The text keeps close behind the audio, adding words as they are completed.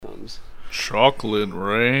Chocolate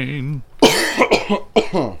rain.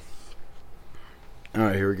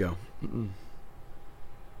 Alright, here we go.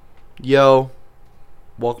 Yo,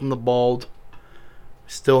 welcome to Bald.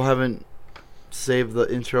 Still haven't saved the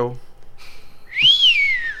intro.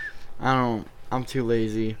 I'm too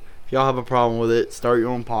lazy. If y'all have a problem with it, start your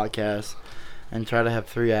own podcast and try to have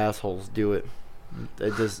 3 assholes do it.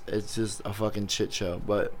 It's just a fucking shit show.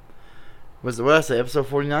 But what did I say? Episode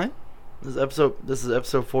 49? This is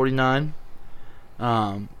episode 49.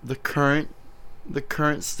 The current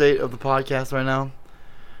state of the podcast right now.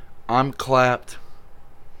 I'm clapped.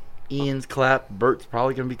 Ian's clapped. Bert's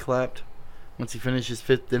probably gonna be clapped once he finishes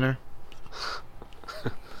 5th dinner.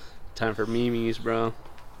 Time for memes, bro.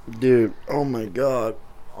 Dude, oh my god,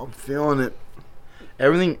 I'm feeling it.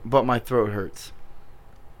 Everything but my throat hurts.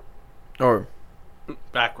 Or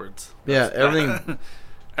Backwards. yeah, everything.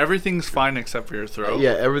 Everything's fine except for your throat.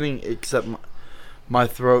 Yeah, everything except my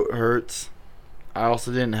throat hurts. I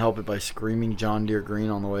also didn't help it by screaming John Deere Green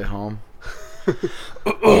on the way home.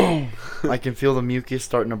 I can feel the mucus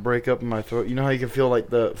starting to break up in my throat. You know how you can feel like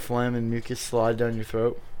the phlegm and mucus slide down your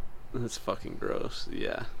throat? That's fucking gross.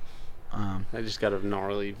 Yeah. I I just got a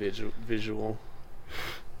gnarly visual.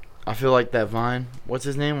 feel like that Vine. What's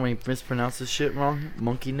his name when he mispronounces shit wrong?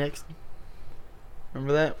 Monkey Necks.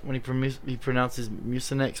 Remember that when he pronounces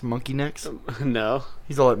Mucinex Monkey Necks? No.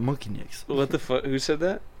 He's all like Monkey Necks. What the fuck? Who said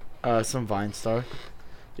that? Some Vine star.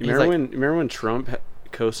 You remember when Trump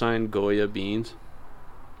co-signed Goya beans?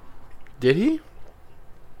 Did he?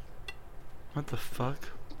 What the fuck?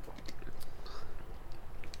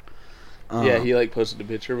 Yeah, he like posted a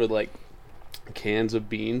picture with like cans of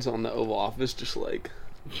beans on the Oval Office, just like,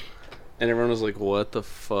 and everyone was like, "What the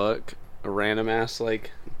fuck?" A random ass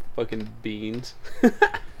like fucking beans.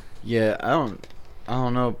 Yeah, I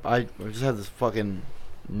don't know. I just had this fucking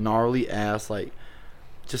gnarly ass like,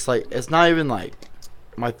 just like it's not even like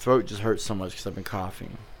my throat just hurts so much because I've been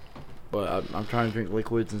coughing, but I'm trying to drink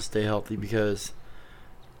liquids and stay healthy because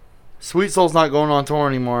Sweet Soul's not going on tour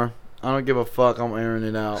anymore. I don't give a fuck. I'm airing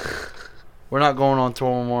it out. We're not going on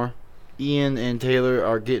tour anymore. Ian and Taylor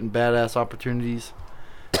are getting badass opportunities,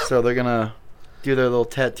 so they're gonna do their little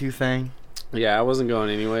tattoo thing. Yeah, I wasn't going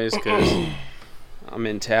anyways because I'm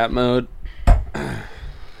in tap mode.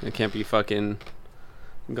 I can't be fucking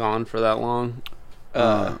gone for that long.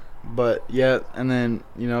 But yeah, and then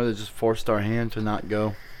they just forced our hand to not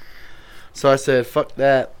go. So I said, "Fuck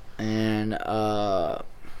that," and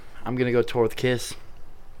I'm gonna go tour with Kiss.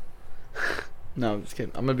 No, I'm just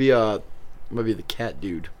kidding. I'm gonna be the cat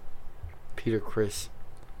dude, Peter Chris.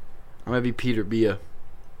 I'm gonna be Peter Bia.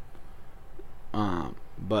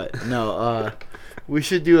 But no, we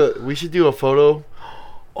should do a photo.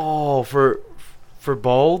 Oh, for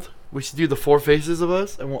Bald, we should do the 4 faces of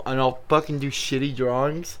us, and I'll fucking do shitty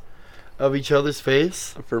drawings of each other's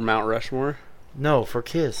face. For Mount Rushmore. No, for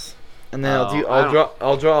Kiss, and then Oh,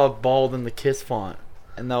 I'll draw a Bald in the Kiss font,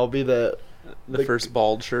 and that'll be the first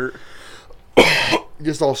bald shirt.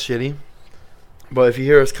 just all shitty. But if you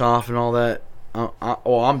hear us cough and all that,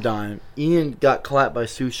 I'm dying. Ian got clapped by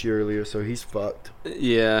Sushi earlier, so he's fucked.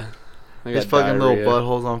 Yeah. His fucking little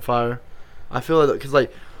butthole's on fire. I feel like, because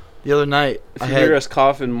like the other night, If you hear us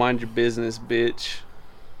coughing, mind your business, bitch.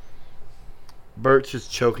 Bert's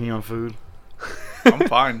just choking on food. I'm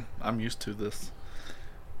fine. I'm used to this.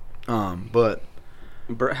 But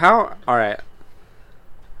Bert, alright.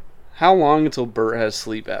 How long until Bert has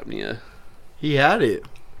sleep apnea? he had it.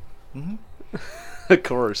 Mm-hmm. Of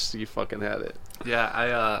course, you fucking had it. Yeah,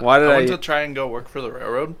 I went to try and go work for the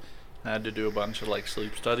railroad. I had to do a bunch of like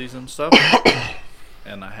sleep studies and stuff.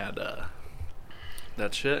 And I had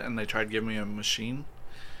that shit, and they tried giving me a machine.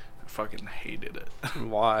 I fucking hated it.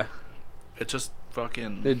 Why? It just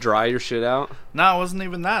fucking... Did it dry your shit out? No, it wasn't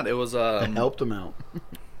even that. It was It helped him out.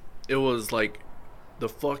 it was like the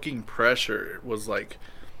fucking pressure was like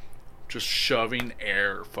just shoving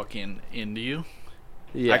air fucking into you.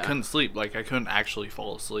 Yeah. I couldn't sleep. Like, I couldn't actually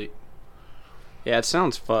fall asleep. Yeah, it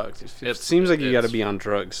sounds fucked. It seems like you gotta be on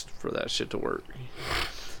drugs for that shit to work.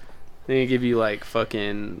 Then they give you like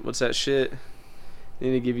fucking... What's that shit?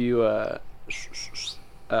 Then they give you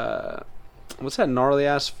what's that gnarly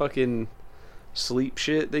ass fucking sleep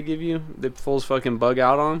shit they give you that fools fucking bug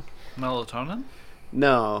out on? Melatonin?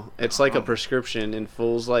 No, it's like a prescription and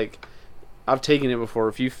fools like... I've taken it before.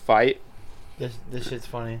 If you fight... This shit's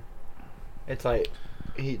funny. It's like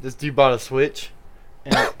this dude bought a Switch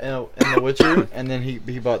and The Witcher, and then he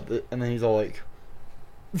bought and then he's all like,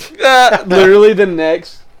 literally the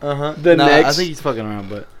next. I think he's fucking around,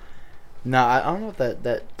 but I don't know what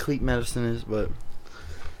that cleat medicine is, but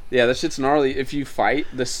Yeah, that shit's gnarly. If you fight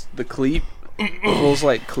the cleat, Fools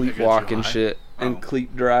like cleat walk and shit. And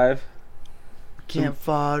cleat drive. Can't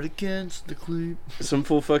fight against the cleat. Some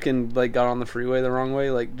fool fucking like got on the freeway the wrong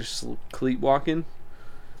way, like just cleat walking.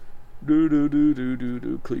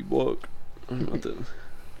 Do cleat walk.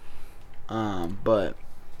 But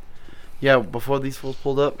yeah, before these fools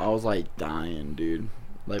pulled up, I was like dying, dude.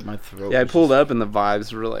 Like my throat. Yeah, I pulled up and the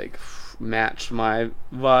vibes were like matched my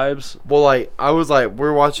vibes. Well, like I was like,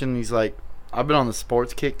 we're watching these like. I've been on the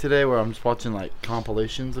sports kick today where I'm just watching like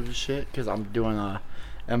compilations of this shit because I'm doing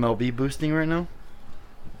MLB boosting right now.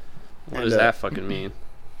 What does that fucking mean?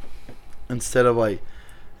 Instead of like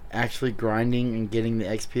actually grinding and getting the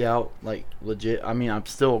XP out, like legit. I mean, I'm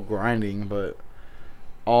still grinding, but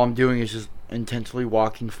all I'm doing is just intentionally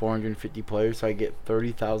walking 450 players so I get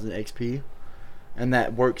 30,000 XP, and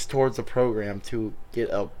that works towards the program to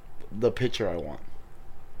get the pitcher I want.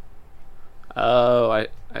 Oh,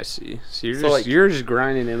 I see. So you're just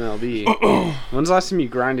grinding MLB. When's the last time you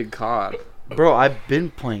grinded COD? Bro, I've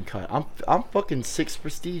been playing COD. I'm fucking 6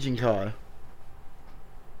 prestige in COD.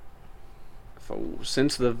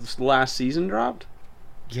 Since the last season dropped?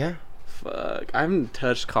 Yeah. Fuck. I haven't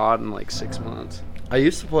touched COD in like 6 months. I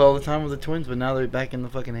used to play all the time with the Twins, but now they're back in the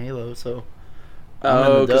fucking Halo, so.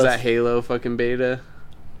 Oh, because that Halo fucking beta?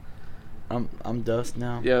 I'm dust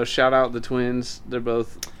now. Yo, shout out the Twins. They're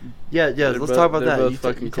both. Yeah. Let's talk about that. Both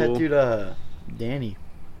fucking cool. Tattooed Danny.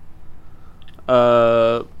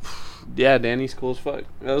 Yeah, Danny's cool as fuck.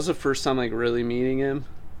 That was the first time like really meeting him.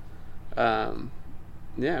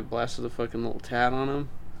 Yeah, blasted a fucking little tat on him.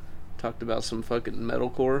 Talked about some fucking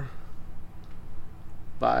metalcore.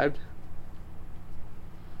 Vibed.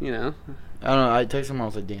 You know. I don't know. I texted him. I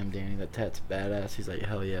was like, "Damn, Danny, that tat's badass." He's like,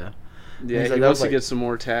 "Hell yeah." Yeah, he wants to get some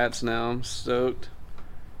more tats now. I'm stoked.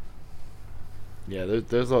 Yeah, they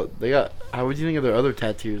got. How would you think of their other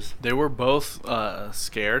tattoos? They were both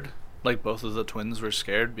scared. Like both of the twins were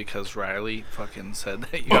scared because Riley fucking said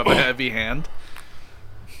that you have a heavy hand.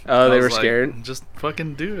 Oh, they were scared. Just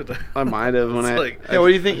fucking do it. I might have when yeah, what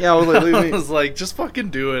do you think? Yeah, I was like, I was like, just fucking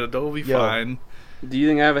do it. It'll be fine. Do you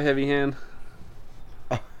think I have a heavy hand?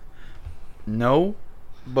 No,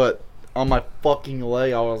 but on my fucking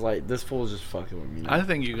leg, I was like, this fool's just fucking with me now. I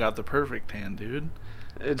think you got the perfect hand, dude.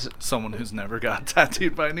 It's someone who's never got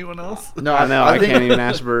tattooed by anyone else. No, I know. I can't even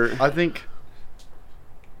ask Bert. I think.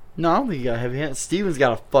 No, I don't think he got a heavy hand. Steven's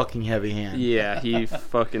got a fucking heavy hand. Yeah, he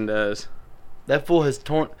fucking does. That fool has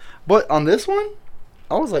torn. But on this one,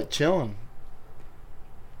 I was like chilling.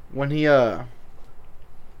 When he did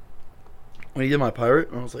my pirate,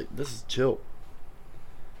 I was like, this is chill.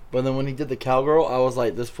 But then when he did the cowgirl, I was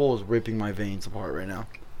like, this fool is ripping my veins apart right now.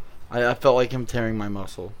 I felt like him tearing my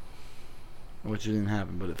muscle. Which didn't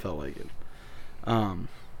happen, but it felt like it.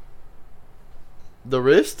 The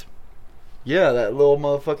wrist? Yeah, that little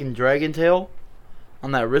motherfucking dragon tail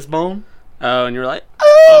on that wrist bone. Oh, and you're like,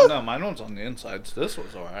 oh no, mine one's on the inside, so this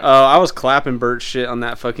was alright. Oh, I was clapping Bert's shit on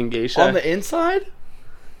that fucking geisha. On the inside?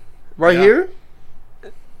 Right here?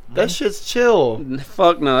 That shit's chill.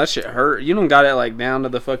 Fuck no, that shit hurt. You don't got it like down to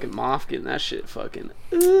the fucking Mofkin, and that shit fucking.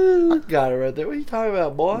 I got it right there. What are you talking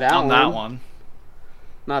about, boy? That one.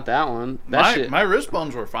 Not that one. That my wrist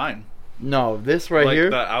bones were fine. No, this right like here.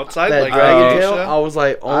 The outside, that like dragon tail. I was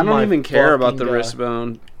like, oh I don't even care about the God. wrist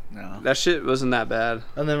bone. No. That shit wasn't that bad.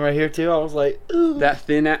 And then right here too, I was like, ooh. That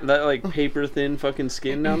like paper thin fucking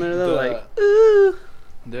skin down there though, like ooh.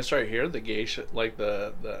 This right here, the geisha, like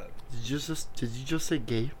the. Did you just say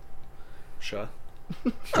gay? Shut.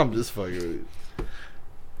 I'm just fucking with you.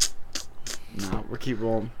 Nah, we'll keep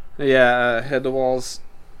rolling. Yeah, head to walls.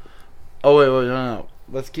 Oh wait, no.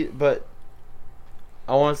 Let's keep. But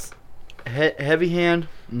I want heavy hand.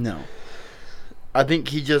 No, I think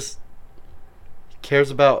he just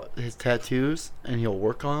cares about his tattoos and he'll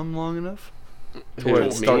work on them long enough to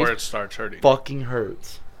where it starts hurting. Fucking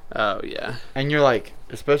hurts. Oh yeah. And you're like,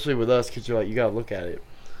 especially with us, because you're like, you gotta look at it.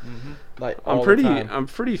 Mm-hmm. Like I'm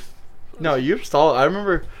pretty. No, you're solid. I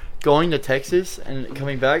remember going to Texas and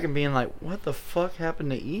coming back and being like, what the fuck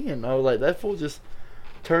happened to Ian? I was like, that fool just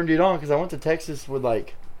turned it on, because I went to Texas with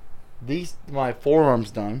like my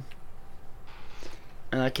forearms done,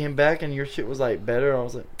 and I came back and your shit was like better. I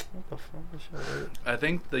was like, what the fuck? I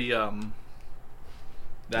think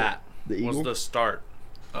that was the start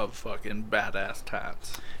of fucking badass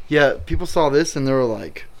tats. Yeah, people saw this and they were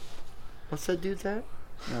like, what's that dude's at?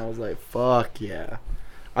 And I was like, fuck yeah.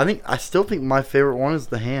 I still think my favorite one is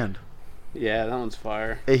the hand. Yeah, that one's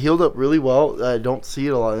fire. It healed up really well. I don't see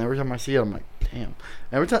it a lot, and every time I see it, I'm like, damn.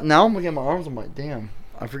 Every time now I'm looking at my arms, I'm like, damn.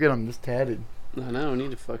 I forget I'm this tatted. I know. We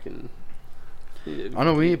need to fucking. I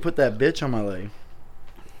know we need to put that bitch on my leg.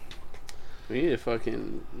 We need to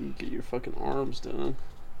fucking get your fucking arms done.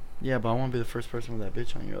 Yeah, but I want to be the first person with that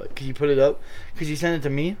bitch on. You're like, could you put it up? Because you sent it to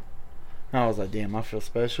me. And I was like, damn, I feel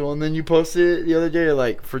special. And then you posted it the other day,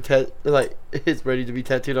 like, like, it's ready to be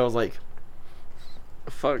tattooed. I was like,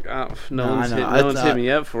 fuck off. No one's hit me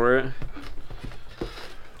up for it.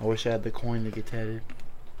 I wish I had the coin to get tattooed.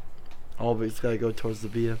 All of it's got to go towards the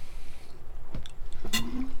Via.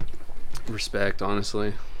 Respect,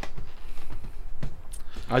 honestly.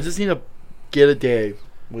 I just need to get a day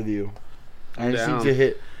with you. I just need to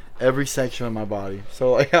hit every section of my body.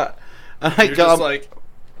 So, like, you're just like...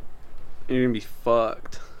 You're going to be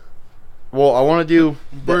fucked. Well, I want to do...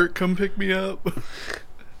 Bert, come pick me up.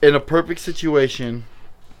 In a perfect situation,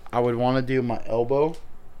 I would want to do my elbow,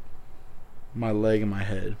 my leg, and my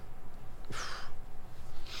head.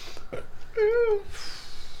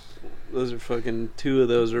 Those are fucking... Two of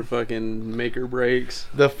those are fucking make or breaks.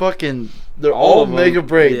 They're all make or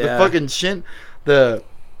break. Yeah. The fucking shin...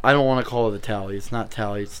 I don't want to call it a tally. It's not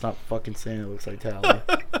tally. It's not fucking saying it looks like tally.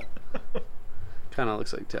 Kind of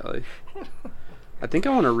looks like tally. I think I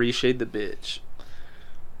want to reshade the bitch.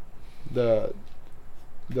 The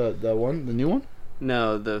one? The new one?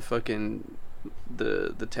 No, the fucking...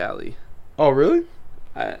 The tally. Oh, really?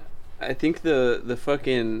 I think the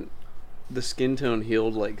fucking... The skin tone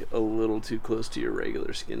healed like a little too close to your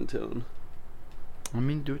regular skin tone. I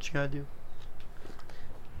mean, do what you gotta do.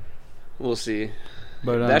 We'll see.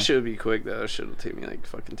 But that shit would be quick though. That shit will take me like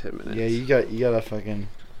fucking 10 minutes. Yeah, you gotta fucking...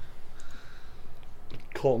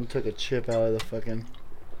 Colton took a chip out of the fucking...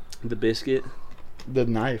 The biscuit? The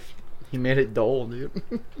knife. He made it dull, dude.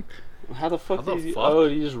 How the fuck did you... Oh,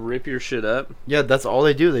 you just rip your shit up? Yeah, that's all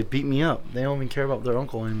they do. They beat me up. They don't even care about their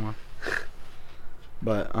uncle anymore.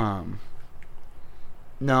 But,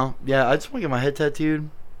 no. Yeah, I just want to get my head tattooed.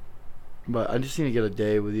 But I just need to get a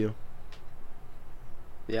day with you.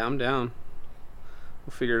 Yeah, I'm down.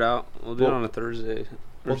 We'll figure it out. We'll do it on a Thursday.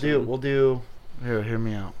 We'll do... Here, hear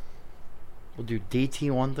me out. We'll do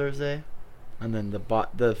DT one Thursday, and then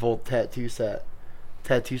the full tattoo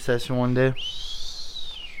session one day,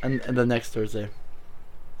 and the next Thursday.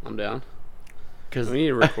 I'm down. Cause we need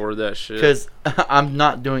to record that shit. Because I'm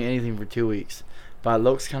not doing anything for 2 weeks, but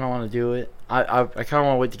Lokes kind of want to do it. I kind of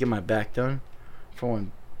want to wait to get my back done for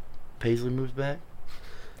when Paisley moves back.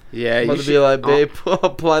 Yeah, I'm about to be like, babe,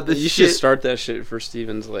 apply this shit. You should start that shit for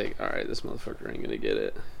Steven's like, alright, this motherfucker ain't gonna get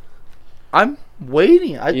it. I'm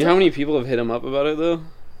waiting. You know how many people have hit him up about it, though?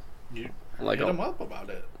 You hit him up about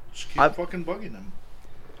it. Just keep fucking bugging him.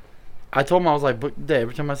 I told him, I was like, book the day.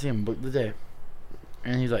 Every time I see him, book the day.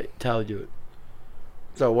 And he's like, Tally, do it.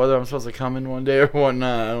 So whether I'm supposed to come in one day or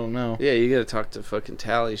whatnot, I don't know. Yeah, you gotta talk to fucking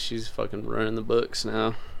Tally. She's fucking running the books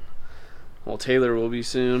now. Well, Taylor will be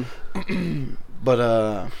soon.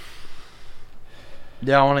 But,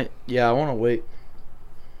 yeah, I want to wait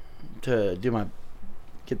to do my...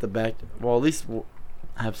 Get the back. Well, at least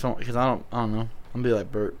have some, because I don't know. I'm gonna be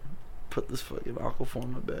like, Bert, put this fucking Aquaphor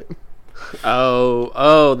on my back.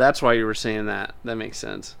 Oh, that's why you were saying that. That makes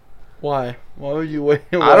sense. Why would you wait?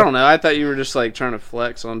 I don't know. I thought you were just like trying to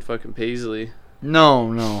flex on fucking Paisley.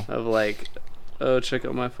 No. Of like, oh, check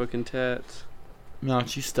out my fucking tats. No,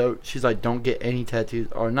 she's stoked. She's like, don't get any tattoos,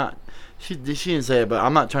 or not. She didn't say it, but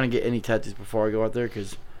I'm not trying to get any tattoos before I go out there,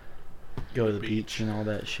 because go to the beach and all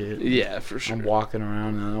that shit. Yeah, for sure. I'm walking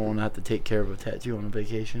around and I don't want to have to take care of a tattoo on a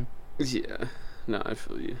vacation. Yeah. No, I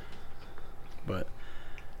feel you. But,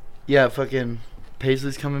 yeah, fucking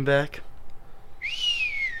Paisley's coming back.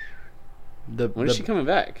 When is she coming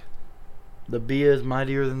back? The Bia is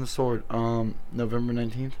mightier than the sword. November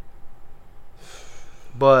 19th.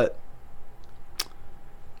 But,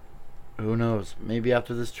 who knows? Maybe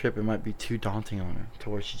after this trip it might be too daunting on her to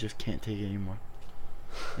where she just can't take it anymore.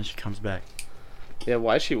 And she comes back. Yeah,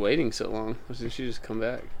 why is she waiting so long? Why didn't she just come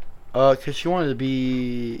back? Because she wanted to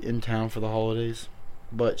be in town for the holidays.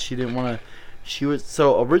 But she didn't want to...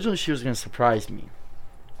 So, originally she was going to surprise me.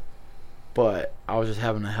 But I was just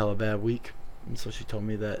having a hella bad week. And so she told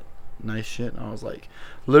me that nice shit. And I was like...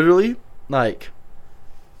 Literally, like...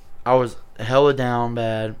 I was hella down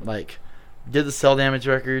bad. Like, did the Cell Damage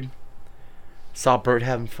record. Saw Bert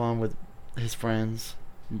having fun with his friends.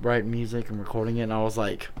 Writing music and recording it, and I was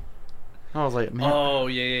like, man. Oh,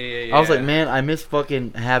 yeah. I was like, man, I miss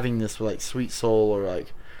fucking having this with, like, Sweet Soul, or,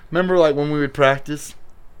 like, remember, like, when we would practice,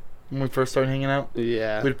 when we first started hanging out?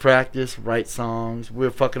 Yeah. We'd practice, write songs, we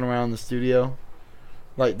were fucking around in the studio.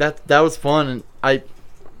 Like, that was fun, and I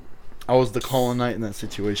was the Colin Knight in that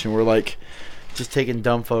situation, where, like, just taking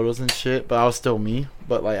dumb photos and shit, but I was still me,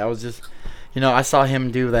 but, like, I was just, I saw him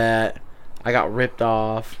do that, I got ripped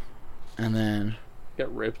off, and then...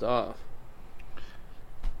 Got ripped off.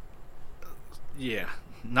 Yeah.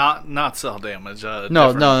 Not Cell Damage.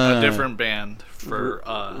 No, different band for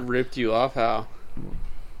ripped you off. How?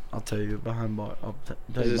 I'll tell you behind.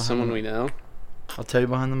 Is this someone we know? I'll tell you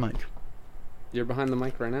behind the mic. You're behind the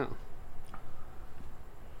mic right now.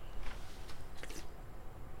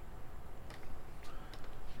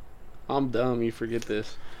 I'm dumb. You forget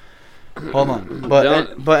this. Hold on,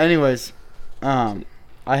 but anyways, I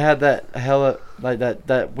had that hella like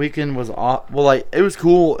that weekend was off. Well, like it was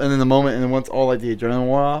cool, and in the moment, and then once all like the adrenaline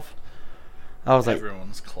wore off, I was like,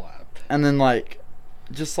 everyone's clapped. And then like,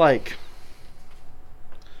 just like,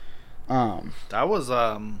 that was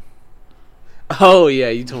Oh yeah,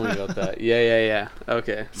 you told me about that. Yeah.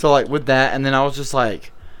 Okay. So like with that, and then I was just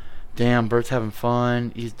like, damn, Bert's having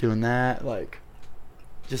fun. He's doing that, like.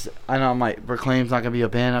 Just I know I'm like Reclaim's not gonna be a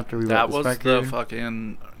band after we that wrote this was record. the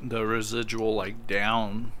fucking the residual like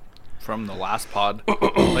down from the last pod,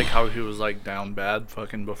 like how he was like down bad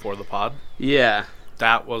fucking before the pod. Yeah,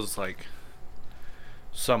 that was like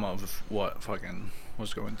some of what fucking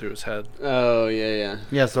was going through his head. Oh yeah.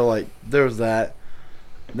 Yeah, so like there was that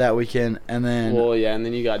weekend, and then and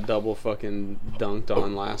then you got double fucking dunked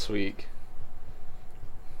on last week.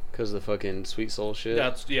 Because the fucking Sweet Soul shit.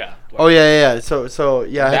 That's yeah. Oh yeah. So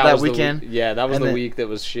yeah, I had that weekend. That was the week that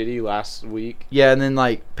was shitty last week. Yeah, and then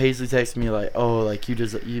like Paisley texted me like, "Oh, like you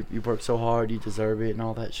worked so hard, you deserve it," and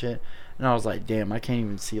all that shit. And I was like, "Damn, I can't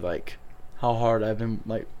even see like how hard I've been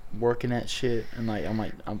like working at shit." And like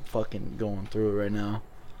I'm fucking going through it right now.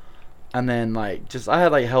 And then like I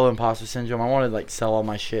had like hella imposter syndrome. I wanted to like sell all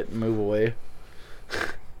my shit and move away.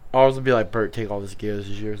 I was gonna be like, "Bert, take all this gear. This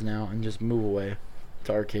is yours now," and just move away.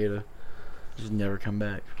 To Arcata, just never come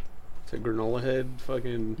back. To Granola Head,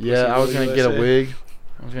 fucking. Yeah, I was gonna get a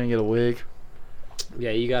wig. Yeah,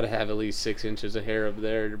 you gotta have at least 6 inches of hair up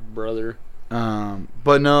there, brother.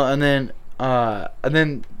 But no, and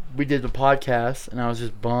then we did the podcast, and I was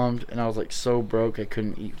just bummed, and I was like so broke I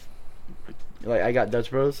couldn't eat. Like I got Dutch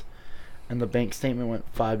Bros, and the bank statement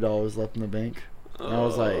went $5 left in the bank. And I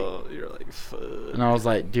was like, you're like, fuck. And I was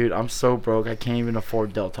like, dude, I'm so broke I can't even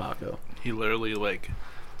afford Del Taco. He literally like,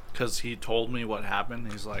 cause he told me what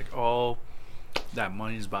happened. He's like, oh, that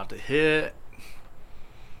money's about to hit.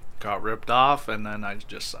 Got ripped off, and then I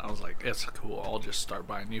was like, it's cool. I'll just start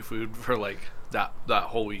buying you food for like that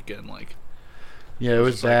whole weekend. Like, yeah, it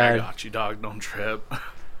was bad. Like, I got you, dog. Don't trip.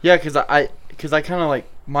 Yeah, cause I kind of like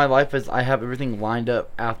my life is I have everything lined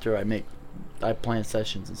up after I plan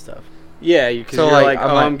sessions and stuff. Yeah, because you're like,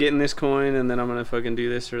 I'm getting this coin, and then I'm gonna fucking do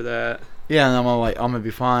this or that. Yeah, and I'm gonna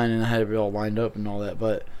be fine, and I had it all lined up and all that.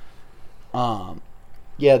 But,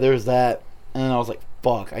 yeah, there's that, and then I was like,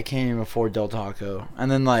 fuck, I can't even afford Del Taco.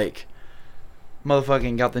 And then like,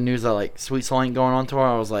 motherfucking got the news that like Sweet Soul ain't going on tour.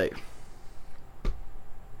 I was like,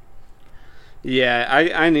 yeah,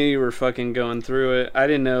 I knew you were fucking going through it. I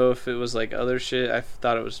didn't know if it was like other shit. I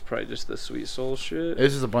thought it was probably just the Sweet Soul shit. It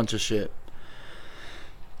was just a bunch of shit.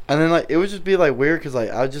 And then like it would just be like weird because like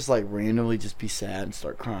I would just like randomly just be sad and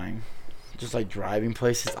start crying, just like driving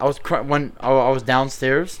places. I was when I was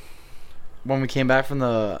downstairs when we came back from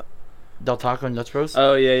the Del Taco and Dutch Bros.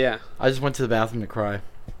 Oh yeah. I just went to the bathroom to cry,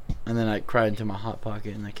 and then I cried into my Hot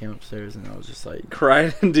Pocket, and I came upstairs and I was just like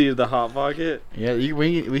cried into the Hot Pocket. Yeah,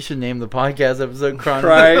 we should name the podcast episode "Crying."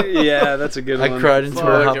 Cry, yeah, that's a good one. I cried into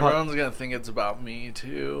her Hot Pocket. Everyone's gonna think it's about me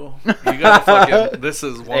too. You gotta fucking. This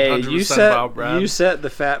is 100% about Brad. You set the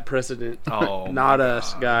fat precedent. Oh, not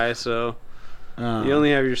us, guy. So you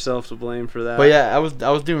only have yourself to blame for that. But yeah, I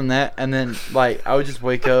was doing that, and then like I would just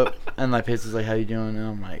wake up and like Paisley's like, "How you doing?" And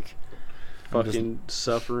I'm like, fucking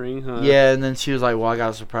suffering, huh? Yeah, and then she was like, "Well, I got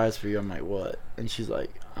a surprise for you." I'm like, "What?" And she's like,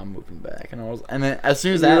 "I'm moving back." And then as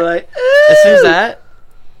soon as that,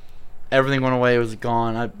 everything went away. It was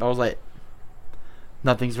gone. I was like,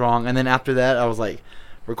 nothing's wrong. And then after that, I was like,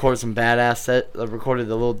 recorded some badass set. I recorded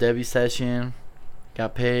the Little Debbie session.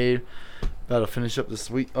 Got paid. About to finish up the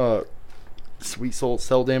Sweet Soul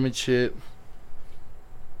Cell Damage shit.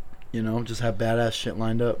 You know, just have badass shit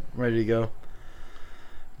lined up, ready to go.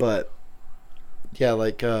 But yeah,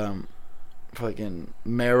 like fucking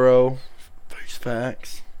Marrow, Face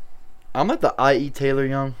Facts. I'm like the IE Taylor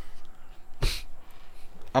Young.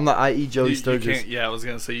 I'm the IE Joey Sturgis. Yeah, I was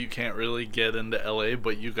gonna say you can't really get into LA,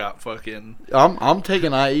 but you got fucking. I'm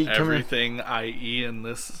taking IE. Everything IE in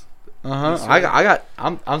this. I'm.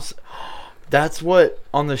 That's what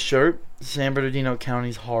on the shirt. San Bernardino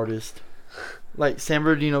County's hardest. Like San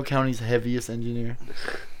Bernardino County's heaviest engineer.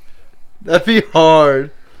 That'd be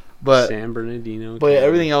hard. But San Bernardino. But yeah,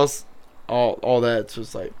 everything else, all that's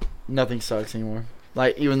just like nothing sucks anymore.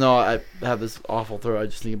 Like even though I have this awful throat, I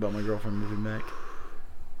just think about my girlfriend moving back,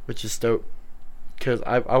 which is dope. because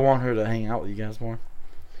I want her to hang out with you guys more.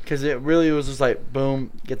 Because it really was just like,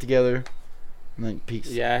 boom, get together, and then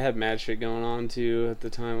peace. Yeah, I had mad shit going on, too, at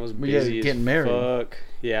the time. I was busy as getting married. Fuck.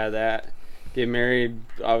 Yeah, that. Getting married,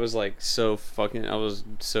 I was, like, I was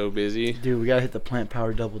so busy. Dude, we gotta hit the Plant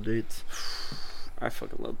Power double dates. I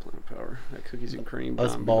fucking love Plant Power. That cookies and cream.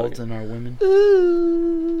 Us balds and our women.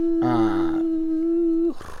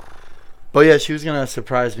 But yeah, she was gonna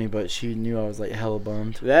surprise me, but she knew I was like hella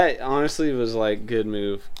bummed. That honestly was like good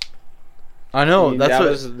move. I know. I mean, that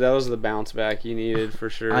was the bounce back you needed for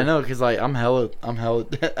sure. I know, because like I'm hella,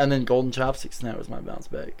 and then Golden Chopsticks that was my bounce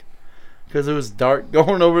back. Because it was dark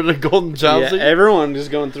going over to Golden Chopsticks. Yeah, everyone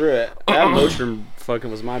just going through it. That mushroom fucking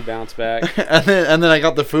was my bounce back. and then I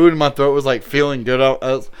got the food and my throat was like feeling good. I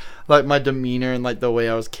was, like my demeanor and like the way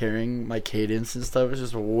I was carrying my cadence and stuff was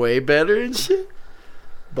just way better and shit.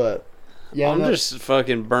 But yeah, I'm just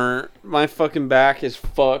fucking burnt. My fucking back is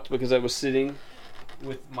fucked because I was sitting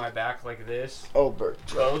with my back like this. Oh, Bert.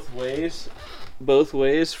 Both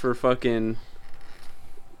ways for fucking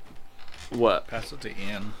what? Pass it to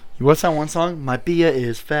Ian. What's that one song? My Bia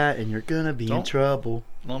is fat and you're gonna be in trouble.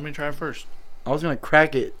 Let me try first. I was gonna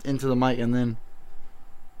crack it into the mic and then.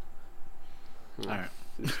 Alright.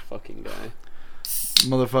 This fucking guy.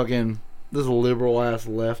 Motherfucking. This liberal ass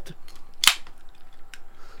left.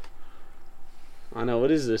 I know.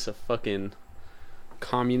 What is this? A fucking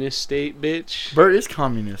communist state, bitch? Bert is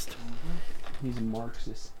communist. He's a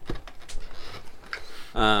Marxist.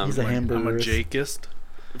 He's a hamburger. I'm a Jakeist.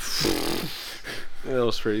 That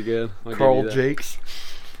was pretty good. Carl Jakes.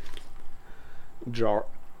 Jarl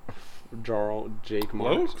Jake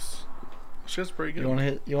Marks. Close. It's just pretty good.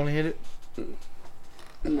 You wanna hit it?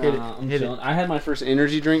 Nah, I'm hit chilling. I had my first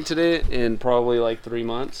energy drink today in probably like 3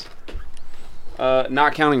 months.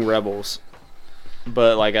 Not counting Rebels,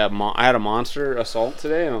 but like I had a Monster Assault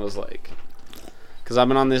today, and I was like, because I've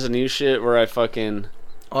been on this new shit where I fucking.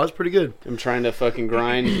 Oh, that's pretty good. I'm trying to fucking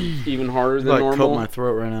grind even harder than like normal. coat my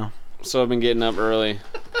throat right now. So I've been getting up early.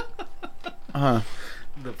 The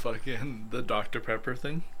Dr. Pepper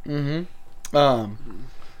thing. We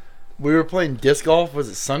were playing disc golf. Was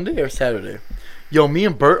it Sunday or Saturday? Yo, me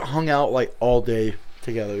and Bert hung out like all day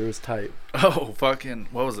together. It was tight. Oh, fucking!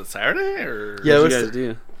 What was it? Saturday or? Yeah, what you guys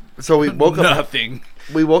do? So we woke up. Nothing.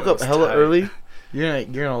 We woke up hella tight. early. You're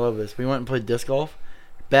gonna love this. We went and played disc golf.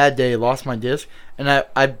 Bad day. Lost my disc, and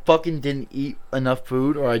I fucking didn't eat enough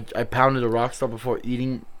food, or I pounded a Rockstar before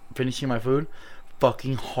finishing my food.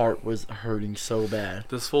 Fucking heart was hurting so bad.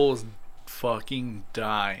 This fool was fucking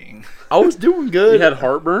dying. I was doing good. You had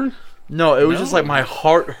heartburn? No, it was just like my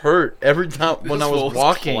heart hurt every time when I was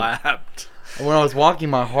walking. Clapped. When I was walking,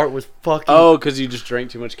 my heart was fucking. Oh, because you just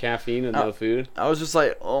drank too much caffeine and no food? I was just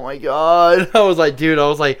like, oh my god. I was like, dude, I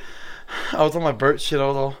was on my Bert shit. I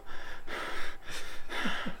was all.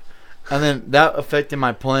 And then that affected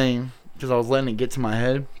my playing because I was letting it get to my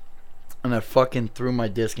head. And I fucking threw my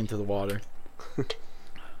disc into the water.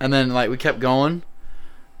 And then, like, we kept going.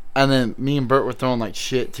 And then me and Bert were throwing, like,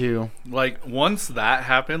 shit, too. Like, once that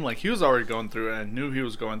happened, like, he was already going through it. And I knew he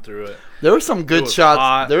was going through it. There were some good shots.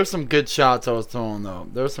 Hot. There were some good shots I was throwing, though.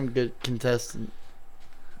 There were some good contestants.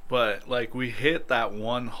 But, like, we hit that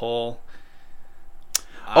one hole.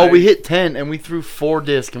 We hit 10, and we threw 4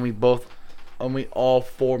 discs, and we all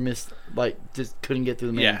 4 missed, like, just couldn't get through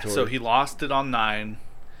the mandatory. Yeah, so he lost it on 9.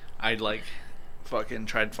 I, like, fucking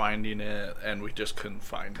tried finding it, and we just couldn't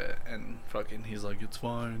find it. And fucking, he's like, it's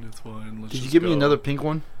fine. Let's Did you just give go. me another pink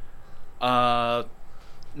one? No,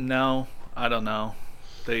 I don't know.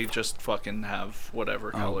 They just fucking have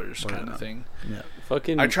whatever colors kind of thing. Yeah.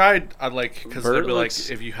 Fucking. I tried, because they'd be like,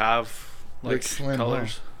 if you have, like, slim,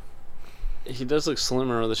 colors. He does look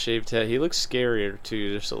slimmer with a shaved head. He looks scarier,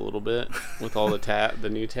 too, just a little bit, with all the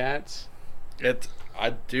new tats.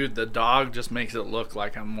 Dude, the dog just makes it look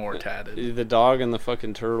like I'm more tatted. The dog and the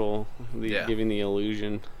fucking turtle, Yeah. giving the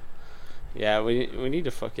illusion. Yeah, we need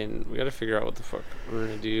to we gotta figure out what the fuck we're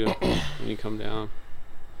gonna do when you come down.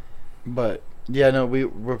 But yeah, no, we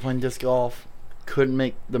were playing disc golf, couldn't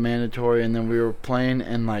make the mandatory, and then we were playing,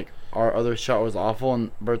 and like our other shot was awful, and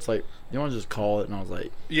Bert's like, "You want to just call it?" And I was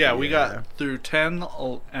like, Yeah, we got through 10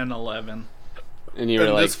 and 11. And you were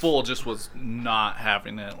like, this fool just was not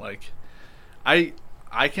having it. Like,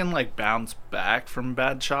 I can, like, bounce back from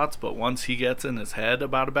bad shots, but once he gets in his head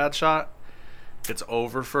about a bad shot, it's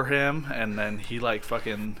over for him, and then he, like,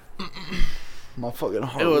 fucking... My fucking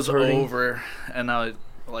heart it was hurting. over, and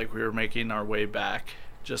we were making our way back,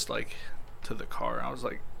 just, like, to the car. I was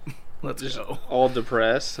like, let's just go. all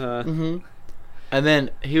depressed. And then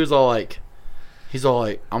he was all like,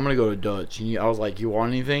 I'm gonna go to Dutch. And I was like, you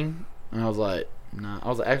want anything? And I was like, Nah, I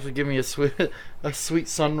was actually giving me a sweet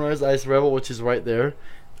Sunrise Ice Rebel, which is right there.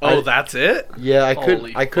 That's it? Yeah, I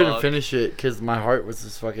couldn't finish it because my heart was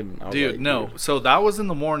just fucking. Dude, no. So that was in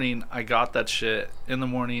the morning. I got that shit in the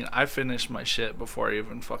morning. I finished my shit before I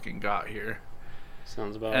even fucking got here.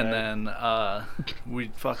 Sounds about right. And then we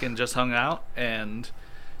fucking just hung out and.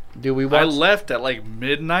 Dude, I left at like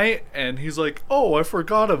midnight, and he's like, "Oh, I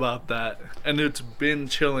forgot about that," and it's been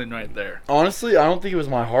chilling right there. Honestly, I don't think it was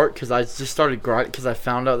my heart because I just started grinding because I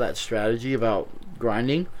found out that strategy about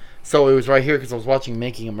grinding. So it was right here because I was watching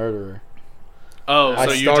Making a Murderer. Oh,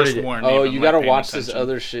 so you just weren't. Oh, you gotta watch this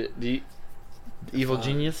other shit. Evil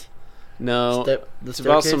Genius. No, it's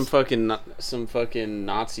about some fucking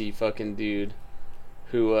Nazi fucking dude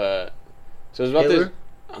who. So it's about Hitler?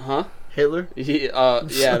 Huh? Hitler?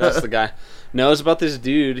 Yeah, that's the guy. No, it's about this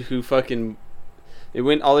dude who fucking.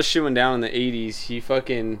 All this shit went down in the 80s. He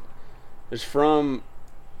fucking. It's from.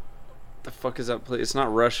 The fuck is that place? It's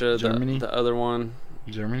not Russia. Germany? The other one.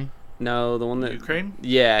 Germany? No, the one that. Ukraine?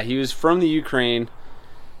 Yeah, he was from the Ukraine.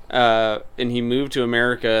 And he moved to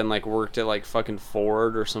America and like worked at like fucking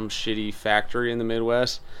Ford or some shitty factory in the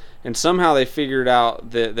Midwest. And somehow they figured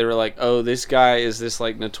out that they were like, oh, this guy is this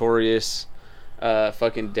like notorious.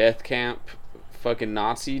 Fucking death camp, fucking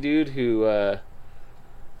Nazi dude who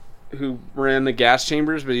ran the gas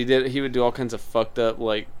chambers, but he would do all kinds of fucked up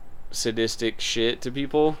like sadistic shit to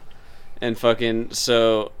people, and fucking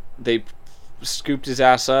so they scooped his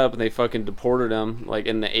ass up and they fucking deported him like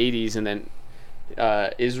in the 80s, and then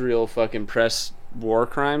Israel fucking pressed war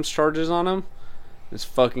crimes charges on him. It's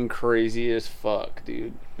fucking crazy as fuck,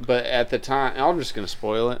 dude. But at the time, I'm just gonna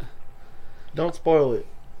spoil it. Don't spoil it.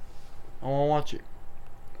 I want to watch it.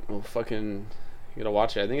 Well, fucking, you gotta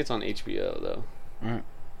watch it. I think it's on HBO though. Alright,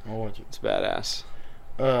 I'll watch it. It's badass.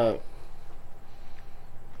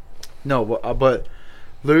 No, but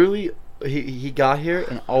literally, he got here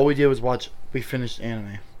and all we did was watch. We finished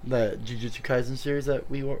anime, the Jujutsu Kaisen series that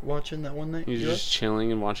we were watching that one night. You were just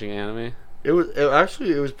chilling and watching anime. It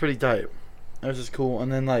was pretty tight. It was just cool.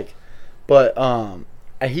 And then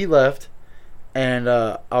he left, and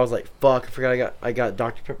I was like, fuck, I forgot I got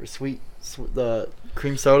Dr. Pepper the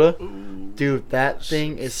cream soda. Ooh, dude, that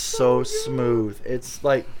thing is so smooth. It's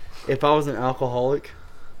like if I was an alcoholic,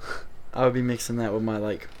 I would be mixing that with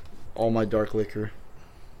my all my dark liquor.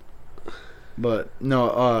 But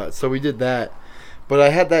no, so we did that. But I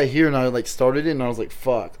had that here and I started it and I was like,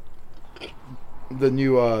 fuck. The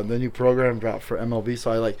new program dropped for MLB,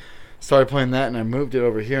 so I started playing that and I moved it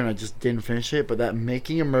over here and I just didn't finish it. But that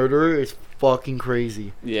Making a Murderer is fucking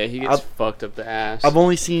crazy. Yeah, he gets fucked up the ass. I've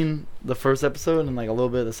only seen the first episode and a little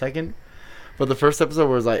bit of the second, but the first episode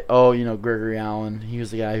was Gregory Allen, he was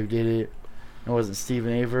the guy who did it. It wasn't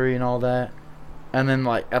Stephen Avery and all that. And then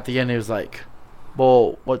at the end it was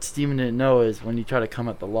well, what Stephen didn't know is when you try to come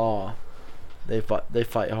at the law, they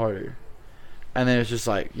fight harder. And then it's just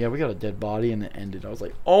yeah, we got a dead body, and it ended. I was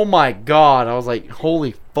like, oh my god. I was like,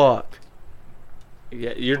 holy fuck.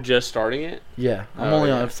 Yeah, you're just starting it? Yeah, I'm only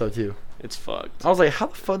on episode 2. It's fucked. I was like, how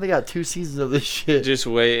the fuck they got 2 seasons of this shit? Just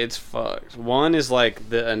wait, it's fucked. One is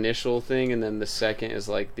the initial thing, and then the second is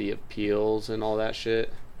the appeals and all that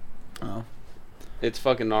shit. Oh. It's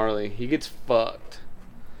fucking gnarly. He gets fucked.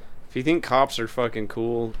 If you think cops are fucking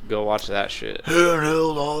cool, go watch that shit. Head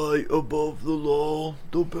held high above the law,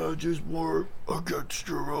 the badges were against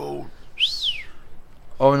your own.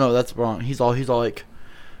 Oh no, that's wrong. He's all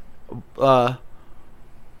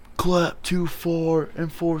clap too far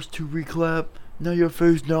and forced to reclap. Now you're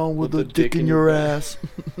face down with a dick in your ass.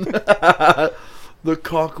 The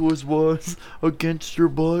cock was against your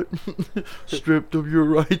butt, stripped of your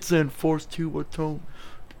rights and forced to atone.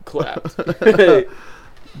 Clapped.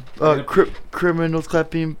 Criminals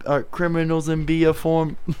clapping. Criminals in Bia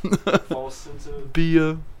form. False sense of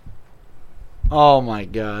Bia. Oh my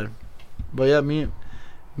god. But yeah, me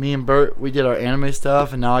and Bert, we did our anime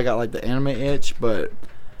stuff, and now I got the anime itch, but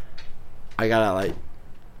I gotta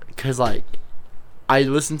cause I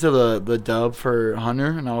listened to the dub for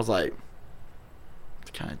Hunter, and I was like,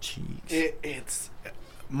 it's kind of cheeks. It's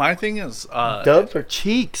my thing is dubs are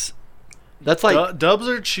cheeks. That's dubs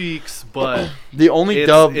are cheeks, but the only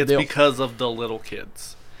dub it's because of the little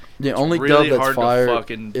kids. The only really dub that's fire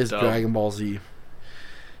is dub. Dragon Ball Z.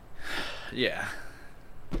 Yeah,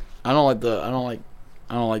 I don't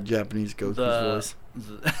like Japanese Goku's voice.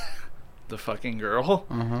 The fucking girl.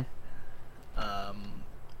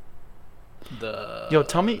 Yo,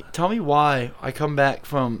 tell me why I come back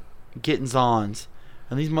from getting Zons,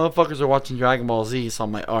 and these motherfuckers are watching Dragon Ball Z. So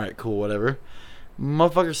I'm like, all right, cool, whatever.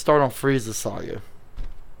 Motherfuckers start on Frieza Saga.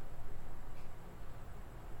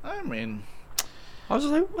 I mean, I was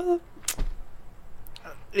just like, what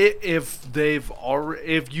if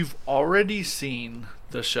you've already seen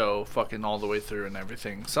the show fucking all the way through and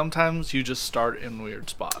everything, sometimes you just start in weird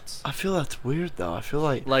spots. I feel that's weird though. I feel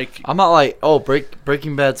like Like I'm not like, oh,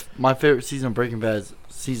 Breaking Bad's my favorite season of Breaking Bad's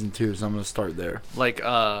season 2, so I'm gonna start there. like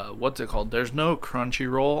what's it called? There's no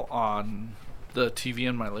Crunchyroll on the TV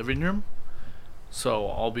in my living room, so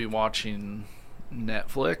I'll be watching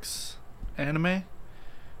Netflix anime.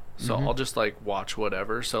 So I'll just like watch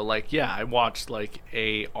whatever. So like yeah, I watched like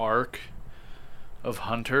a arc of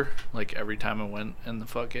Hunter like every time I went in the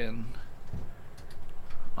fucking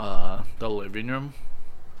the living room.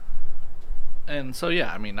 And so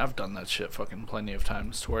yeah, I mean I've done that shit fucking plenty of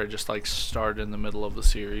times to where I just like start in the middle of the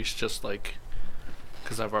series just like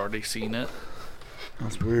cuz I've already seen it.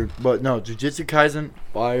 That's weird. But no, Jujutsu Kaisen,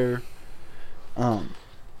 fire.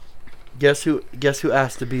 Guess who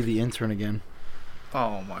asked to be the intern again?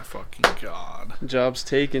 Oh my fucking god. Job's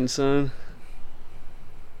taken, son.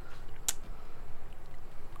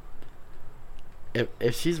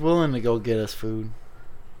 If she's willing to go get us food,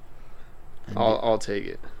 I'll take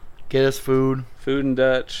it. Get us food. Food and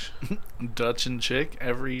Dutch. Dutch and chick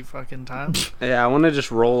every fucking time. Yeah, I want to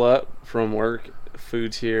just roll up from work.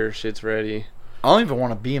 Food's here. Shit's ready. I don't even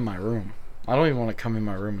want to be in my room. I don't even want to come in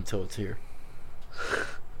my room until it's here.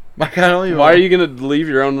 Like, I don't even. Why are you gonna leave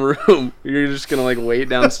your own room? You're just gonna like wait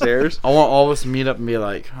downstairs? I want all of us to meet up and be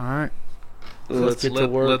like, all right, let's get to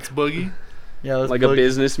work. Let's boogie. Yeah, let's like boogie. A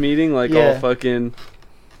business meeting, like Yeah. all fucking.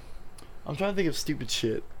 I'm trying to think of stupid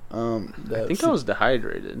shit. I think I was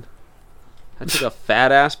dehydrated. I took a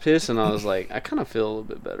fat ass piss and I was like, I kind of feel a little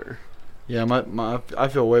bit better. Yeah, I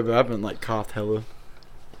feel way better. I've been like coughed hella.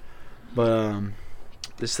 But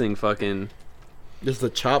This thing fucking. this is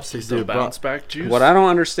the chopsticks, The dude. bounce back juice. What I don't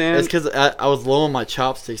understand. It's because I was low on my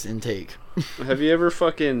chopsticks intake. Have you ever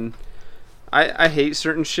fucking? I hate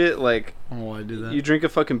certain shit. Like I don't know why I do that. you drink a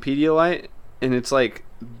fucking Pedialyte and it's like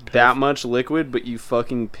that much liquid, but you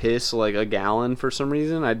fucking piss like a gallon for some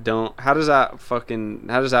reason. I don't. How does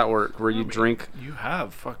that work? Where you drink? You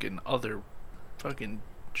have fucking other fucking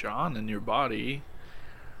John in your body.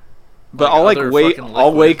 But like I'll other wait. fucking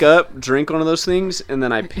I'll liquids. wake up, drink one of those things, and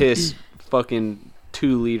then I piss fucking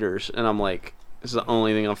 2 liters, and I'm like, this is the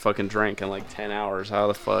only thing I've fucking drank in like 10 hours. How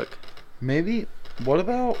the fuck? Maybe. What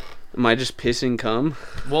about? Am I just pissing cum?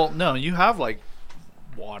 Well, no, you have like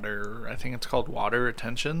water. I think it's called water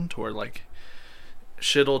retention, to where like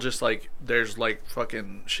shit'll just like there's like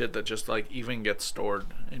fucking shit that just like even gets stored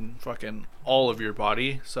in fucking all of your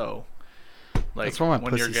body. So like That's why my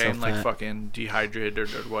when you're pussy's so getting like fat. fucking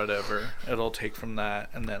dehydrated or whatever, it'll take from that,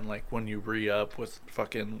 and then like when you re-up with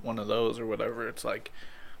fucking one of those or whatever, it's like,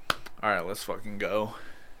 all right, let's fucking go.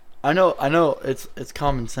 I know. It's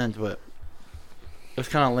common sense, but it's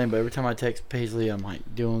kind of lame. But every time I text Paisley, I'm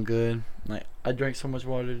like doing good. Like I drank so much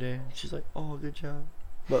water today. She's like, oh, good job.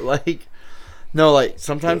 But like, no, like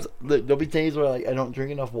sometimes there'll be days where like I don't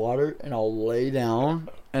drink enough water, and I'll lay down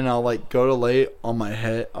and I'll like go to lay on my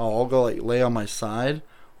head. I'll go like lay on my side,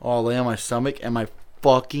 or I'll lay on my stomach, and my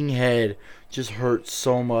fucking head just hurts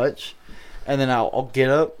so much. And then I'll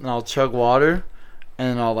get up and I'll chug water, and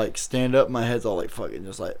then I'll like stand up. My head's all like fucking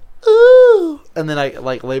just like ooh, and then I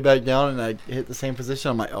like lay back down and I hit the same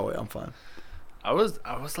position. I'm like, oh wait, I'm fine. I was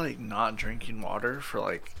like not drinking water for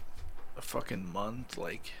like a fucking month,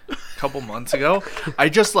 like a couple months ago. I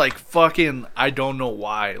just like fucking, I don't know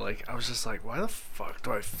why. Like I was just like, why the fuck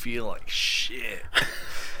do I feel like shit?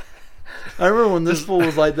 I remember when this fool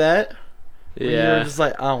was like that. When you were Yeah. just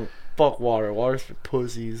like, I don't fuck water. Water's for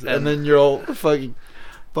pussies. And And- then you're all fucking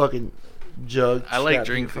jug. I like strapped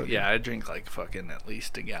to your drink, fucking- yeah, I drink like fucking at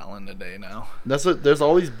least a gallon a day now. That's what. There's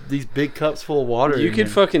always these big cups full of water. You in could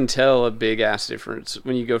there. fucking tell a big ass difference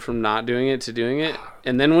when you go from not doing it to doing it.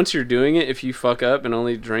 And then once you're doing it, if you fuck up and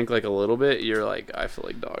only drink like a little bit, you're like, I feel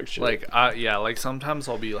like dog shit. Like, yeah, like sometimes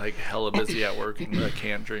I'll be like hella busy at work and I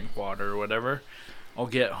can't drink water or whatever. I'll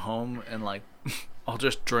get home and like, I'll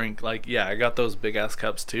just drink like, yeah, I got those big ass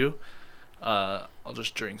cups too. I'll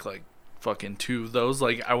just drink like fucking 2 of those.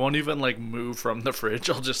 Like I won't even like move from the fridge.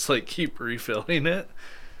 I'll just like keep refilling it.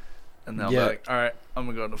 And then I'll Yeah. be like, all right, I'm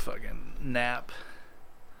gonna go to fucking nap.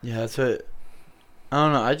 Yeah, that's it. I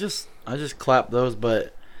don't know. I just clap those,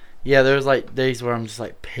 but yeah, there's like days where I'm just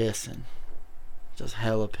like pissing, just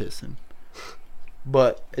hella pissing.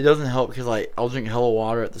 But it doesn't help because like I'll drink hella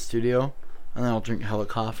water at the studio, and then I'll drink hella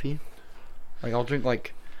coffee. Like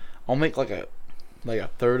I'll make like a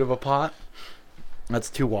third of a pot. That's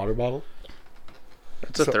 2 water bottles.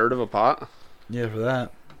 That's a third of a pot. Yeah, for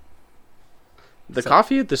that. The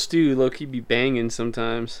coffee at the stew low key be banging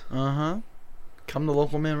sometimes. Come to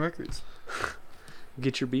Local Man Records.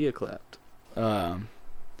 Get your beer clapped.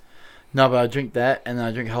 No, but I drink that, and then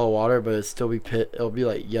I drink hella water, but it'll be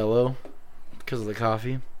like yellow because of the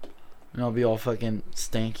coffee, and it'll be all fucking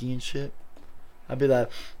stanky and shit. I'd be like,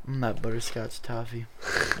 that butterscotch toffee.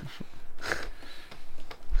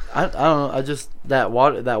 I don't know. I just that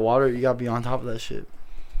water. You gotta be on top of that shit.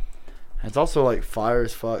 And it's also like fire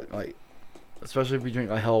as fuck. Like, especially if you drink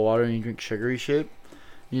like hella water and you drink sugary shit,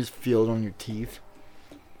 you just feel it on your teeth.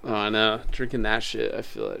 Oh, I know. Drinking that shit, I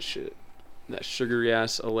feel that shit. That sugary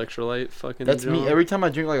ass electrolyte fucking. That's me every time I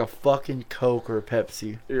drink like a fucking Coke or a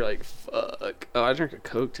Pepsi. You're like, fuck. Oh, I drank a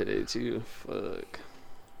Coke today too. Fuck.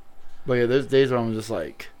 But yeah, there's days where I'm just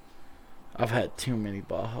like, I've had too many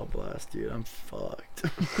Baja Blast, dude. I'm fucked.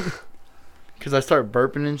 Because I start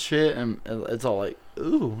burping and shit, and it's all like,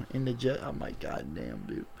 ooh, in the jet. I'm like, god damn,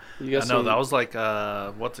 dude. I know, that was like,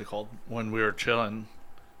 what's it called? When we were chilling,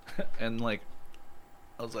 and like,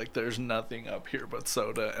 I was like, there's nothing up here but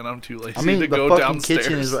soda, and I'm too lazy to go downstairs.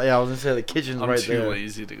 Kitchen is, yeah, I was going to say the kitchen's right there. I'm too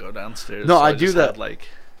lazy to go downstairs. No, so I do that.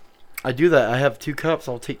 I do that. I have 2 cups.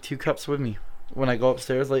 I'll take 2 cups with me when I go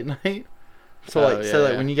upstairs late night. So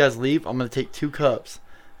when you guys leave, I'm going to take 2 cups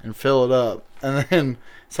and fill it up. And then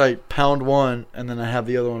it's like pound 1, and then I have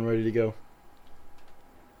the other one ready to go.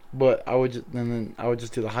 But I would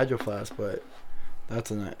just do the Hydro Flask, but it's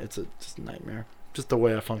just a nightmare. Just the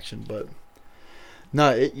way I function, but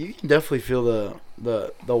no, you can definitely feel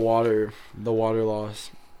the water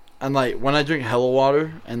loss. And like when I drink hella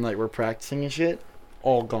water and like we're practicing and shit,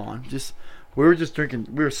 all gone. We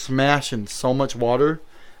were smashing so much water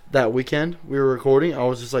that weekend we were recording. I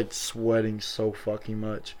was just like sweating so fucking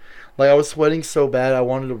much. Like I was sweating so bad I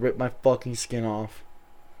wanted to rip my fucking skin off.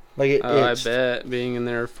 Like it itched. I bet being in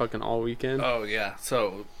there fucking all weekend. Oh yeah.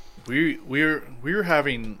 So we were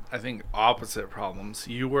having, I think, opposite problems.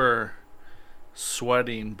 You were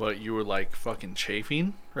sweating, but you were like fucking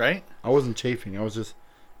chafing, right? I wasn't chafing. It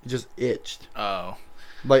just itched. Oh.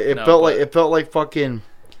 Like it felt like fucking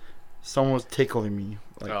someone was tickling me.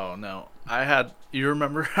 Like, oh no. You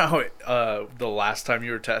remember how the last time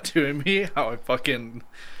you were tattooing me, how I fucking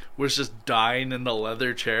was just dying in the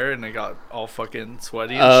leather chair and I got all fucking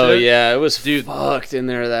sweaty and shit? Oh yeah, it was fucked in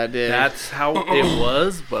there that day. That's how it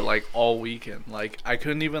was, but like all weekend. Like I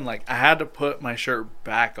couldn't even I had to put my shirt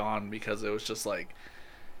back on because it was just like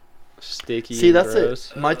sticky. See, that's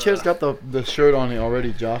gross. it. My chair's got the shirt on it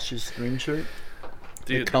already, Josh's screen shirt.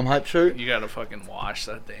 Dude, the Come Hype shirt. You gotta fucking wash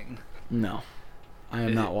that thing. No. I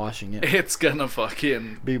am not washing it. It's gonna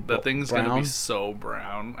fucking the thing's brown. Gonna be so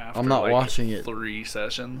brown after I'm not washing it. 3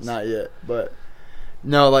 sessions. Not yet, but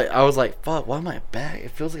no, like I was like, fuck, why am I back?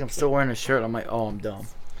 It feels like I'm still wearing a shirt. I'm like, oh, I'm dumb.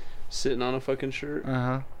 Sitting on a fucking shirt.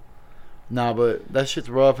 Nah, but that shit's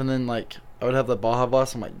rough. And then like I would have the Baja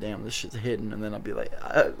Blast. I'm like, damn, this shit's hitting. And then I'd be like,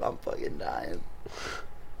 I'm fucking dying.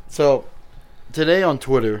 So today on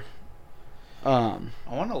Twitter, I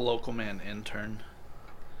want a local man intern.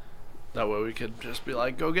 That way we could just be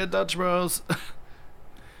like, go get Dutch Bros.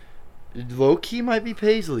 Low key might be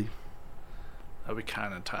Paisley. That'd be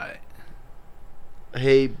kind of tight.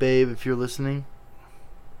 Hey, babe, if you're listening,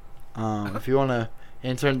 if you want to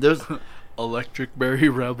intern, there's Electric Berry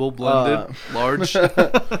Rebel blended, large.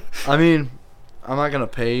 I mean, I'm not gonna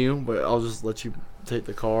pay you, but I'll just let you take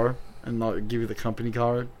the car and I'll give you the company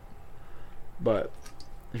card. But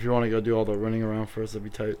if you want to go do all the running around for us, that'd be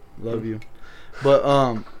tight. Love you.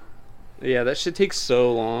 But yeah, that shit takes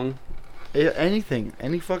so long. Any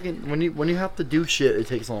fucking when you have to do shit, it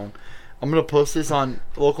takes long. I'm gonna post this on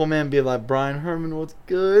Local Man, be like, Brian Herman, what's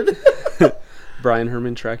good? Brian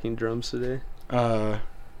Herman tracking drums today. Oh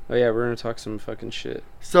yeah, we're gonna talk some fucking shit.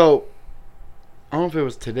 So I don't know if it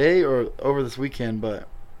was today or over this weekend, but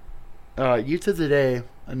Utah Today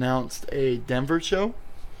announced a Denver show,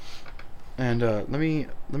 and let me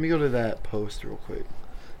go to that post real quick.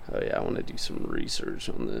 Oh yeah, I want to do some research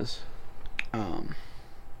on this.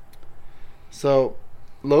 So,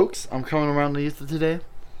 Lokes, I'm coming around to Utah Today.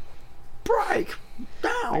 Break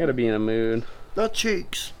down. I gotta be in a mood. The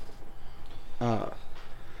cheeks. Hold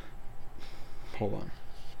on.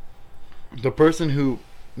 The person who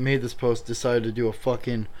made this post decided to do a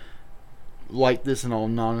fucking like this and all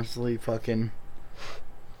anonymously fucking.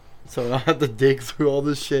 So I don't have to dig through all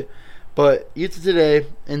this shit. But Utah Today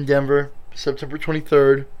in Denver, September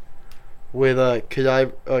 23rd, with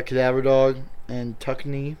Cadaver Dog and Tuck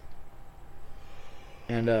Knee.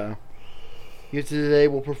 And Utah Today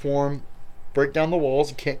will perform Break Down the Walls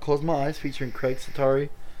and Can't Close My Eyes, featuring Craig Satari,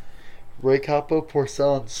 Ray Capo,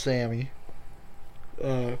 Porcel, and Sammy.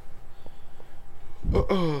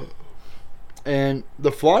 And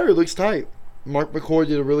the flyer looks tight. Mark McCoy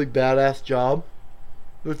did a really badass job.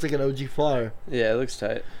 It looks like an OG flyer. Yeah, it looks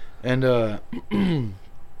tight. And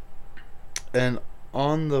And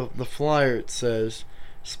on the flyer it says,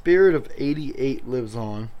 "Spirit of 88 lives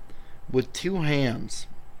on, with two hands,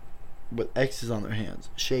 with X's on their hands,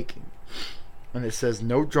 shaking." And it says,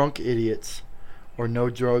 "No drunk idiots or no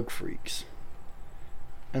drug freaks."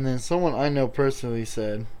 And then someone I know personally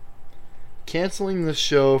said, "Canceling the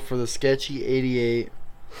show for the sketchy 88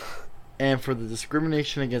 and for the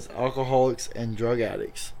discrimination against alcoholics and drug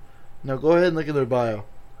addicts." Now go ahead and look at their bio.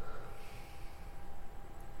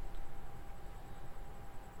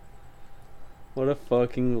 What a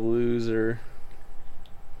fucking loser.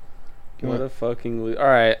 What a fucking loser.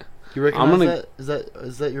 Alright. You recognize that?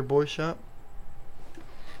 Is that your boy's shop?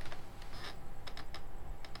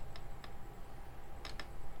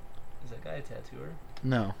 Is that guy a tattooer?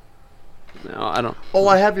 No. No, I don't. Oh,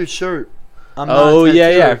 I have your shirt. I'm oh, not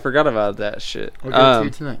yeah, I forgot about that shit. I'll give it to you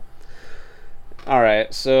tonight.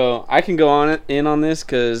 Alright, so I can go in on this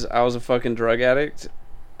because I was a fucking drug addict.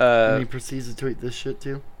 And he proceeds to tweet this shit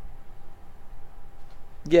too?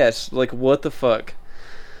 Yes, like what the fuck?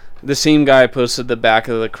 The same guy posted the back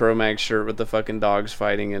of the Cro-Mag shirt with the fucking dogs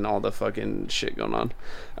fighting and all the fucking shit going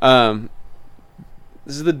on.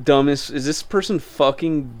 This is the dumbest. Is this person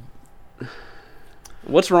fucking...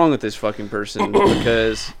 What's wrong with this fucking person?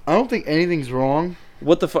 Because... I don't think anything's wrong.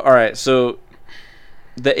 What the fuck? Alright, so...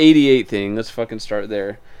 The 88 thing, let's fucking start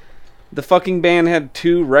there. The fucking band had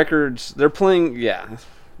 2 records. They're playing... Yeah,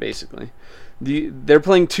 basically. They're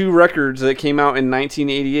playing 2 records that came out in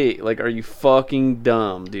 1988. Like, are you fucking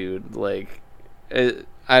dumb, dude? Like,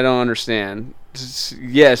 I don't understand.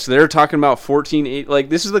 Yes, they're talking about 14... Like,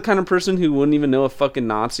 this is the kind of person who wouldn't even know a fucking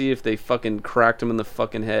Nazi if they fucking cracked him in the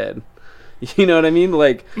fucking head. You know what I mean?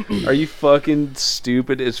 Like, are you fucking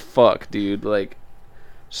stupid as fuck, dude? Like,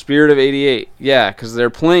 Spirit of 88. Yeah, because they're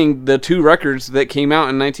playing the 2 records that came out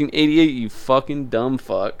in 1988, you fucking dumb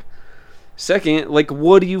fuck. Second, like,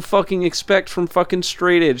 what do you fucking expect from fucking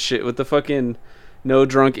straight edge shit with the fucking no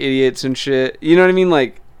drunk idiots and shit? You know what I mean?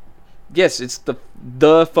 Like, yes, it's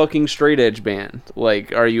the fucking straight edge band.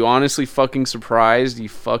 Like, are you honestly fucking surprised, you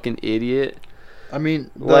fucking idiot? I mean,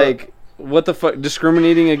 like, what the fuck?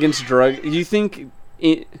 Discriminating against drug... You think...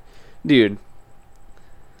 Dude.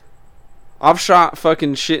 I've shot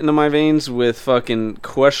fucking shit into my veins with fucking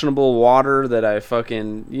questionable water that I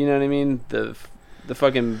fucking... You know what I mean? The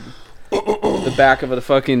fucking... the back of the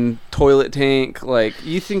fucking toilet tank. Like,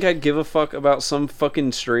 you think I'd give a fuck about some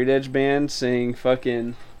fucking straight edge band saying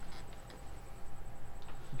fucking...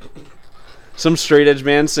 Some straight edge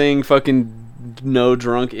band saying fucking no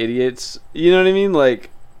drunk idiots. You know what I mean? Like,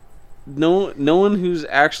 no one who's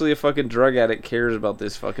actually a fucking drug addict cares about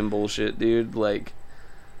this fucking bullshit, dude. Like,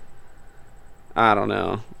 I don't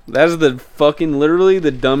know. That's the fucking literally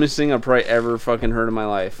the dumbest thing I've probably ever fucking heard in my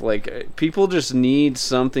life. Like, people just need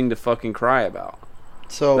something to fucking cry about.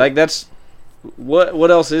 So, like, that's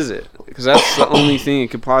what else is it? Because that's the only thing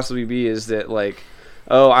it could possibly be, is that, like,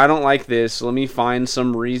 oh, I don't like this, let me find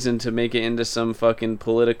some reason to make it into some fucking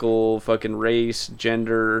political fucking race,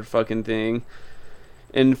 gender fucking thing.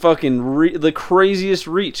 And fucking the craziest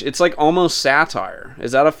reach. It's like almost satire.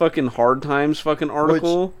 Is that a fucking Hard Times fucking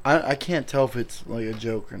article? Which, I can't tell if it's like a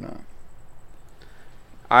joke or not.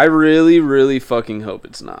 I really, really fucking hope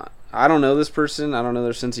it's not. I don't know this person. I don't know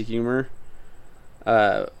their sense of humor.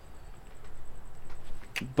 But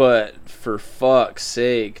for fuck's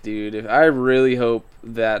sake, dude, I really hope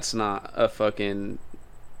that's not a fucking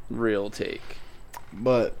real take.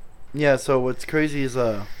 But yeah, so what's crazy is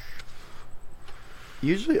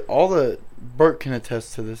usually all the... Bert can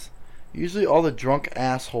attest to this. Usually all the drunk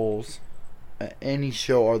assholes at any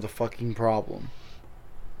show are the fucking problem.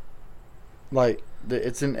 Like,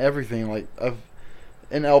 it's in everything. Like,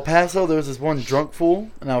 in El Paso, there was this one drunk fool,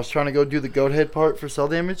 and I was trying to go do the goat head part for Cell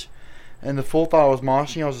Damage, and the fool thought I was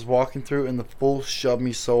moshing. I was just walking through, and the fool shoved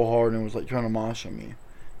me so hard and was like trying to mosh on me.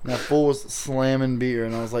 And that fool was slamming beer,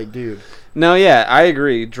 and I was like, dude. No, yeah, I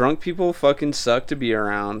agree. Drunk people fucking suck to be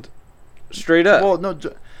around. Straight up. Well, no,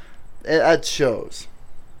 at shows.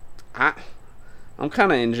 I'm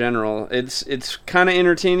kind of in general. It's kind of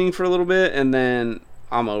entertaining for a little bit, and then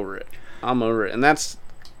I'm over it. And that's...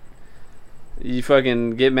 You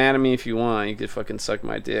fucking get mad at me if you want. You could fucking suck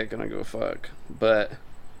my dick, and I go fuck. But...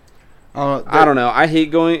 I don't know. I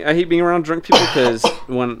hate being around drunk people because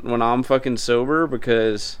when I'm fucking sober,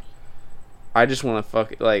 because I just want to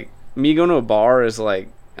fuck... Like, me going to a bar is like...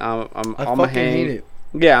 I'm a hang. Hate it.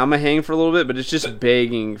 Yeah, I'm going to hang for a little bit, but it's just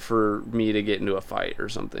begging for me to get into a fight or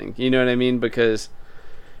something. You know what I mean? Because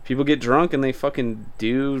people get drunk and they fucking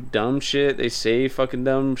do dumb shit. They say fucking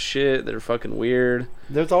dumb shit. They're fucking weird.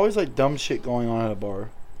 There's always, like, dumb shit going on at a bar.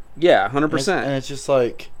 Yeah, 100%. And it's just,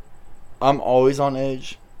 like, I'm always on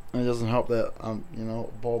edge. And it doesn't help that I'm, a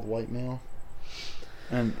bald white male.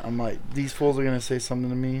 And I'm like, these fools are gonna say something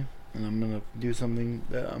to me, and I'm gonna do something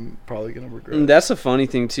that I'm probably gonna regret. And that's a funny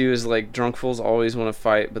thing too, is like drunk fools always want to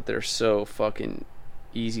fight, but they're so fucking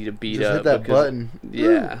easy to beat Just up. hit that button.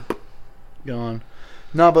 Yeah. Gone.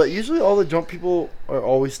 No, but usually all the drunk people are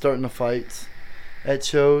always starting the fights at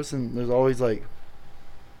shows, and there's always like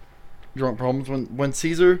drunk problems. When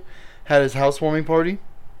Caesar had his housewarming party,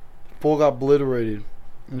 fool got obliterated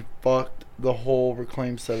and fucked the whole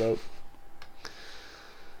Reclaim setup.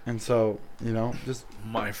 And so, just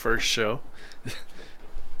my first show.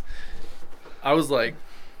 I was like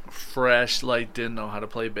fresh, like didn't know how to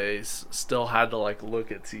play bass. Still had to like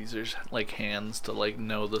look at Caesar's like hands to like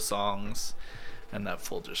know the songs, and that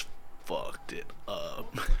fool just fucked it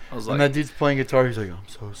up. I was like, and that dude's playing guitar. He's like, I'm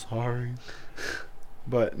so sorry.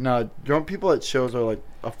 But no, drunk people at shows are like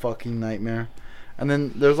a fucking nightmare. And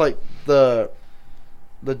then there's like the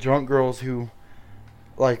drunk girls who,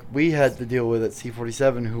 like, we had to deal with at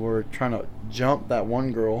C47, who were trying to jump that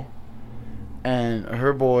one girl, and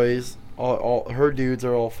her boys, all her dudes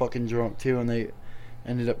are all fucking drunk too, and they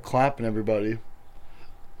ended up clapping everybody.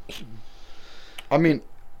 I mean,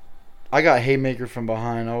 I got haymaker from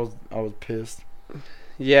behind. I was pissed.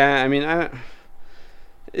 Yeah, I mean,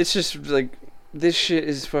 it's just like, this shit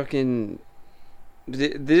is fucking.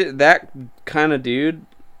 That kind of dude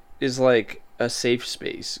is like a safe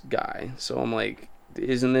space guy. So I'm like,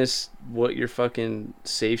 isn't this what your fucking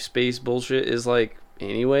safe space bullshit is like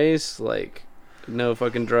anyways? Like, no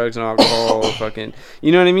fucking drugs, no alcohol, fucking,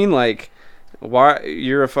 you know what I mean? Like, why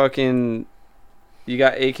you're a fucking, you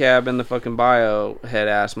got ACAB in the fucking bio, head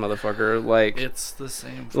ass motherfucker. Like, it's the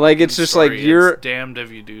same. Like, it's just story. like you're it's damned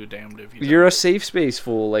if you do, damned if you don't. You're a safe space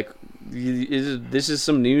fool. Like, this is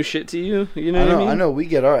some new shit to you. You know what I mean? I know. We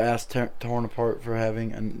get our ass torn apart for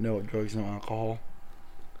having no drugs, no alcohol.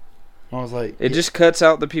 I was like, it just cuts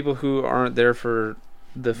out the people who aren't there for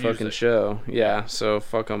the Music. fucking show. Yeah, so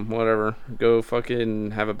fuck them. Whatever. Go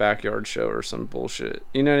fucking have a backyard show or some bullshit.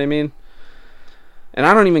 You know what I mean? And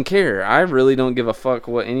I don't even care. I really don't give a fuck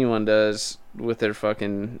what anyone does with their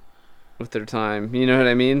fucking, with their time. You know what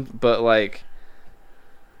I mean? But like,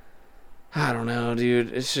 I don't know,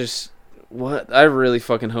 dude. It's just, what? I really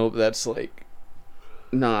fucking hope that's like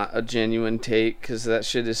not a genuine take, because that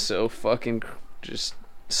shit is so fucking just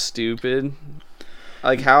stupid.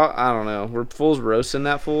 Like, how, I don't know, were fools roasting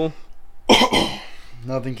that fool?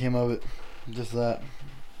 nothing came of it. Just that.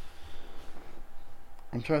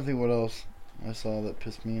 I'm trying to think what else I saw that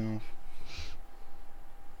pissed me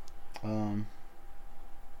off.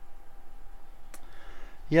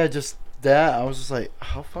 Yeah, just that. I was just like,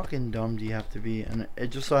 how fucking dumb do you have to be? And it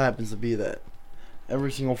just so happens to be that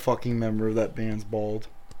every single fucking member of that band's bald.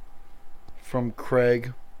 From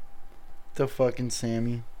Craig to fucking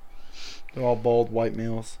Sammy. They're all bald white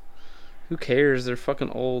males. Who cares? They're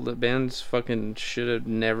fucking old. That band should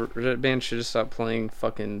have stopped playing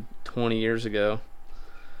fucking 20 years ago.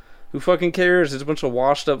 Who fucking cares? It's a bunch of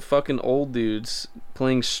washed up fucking old dudes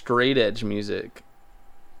playing straight edge music.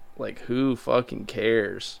 Like, who fucking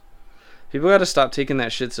cares? People gotta stop taking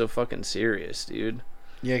that shit so fucking serious, dude.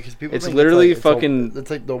 Yeah, because people. It's literally it's fucking. It's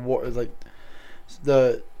like the war. It's like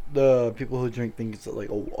the people who drink think it's like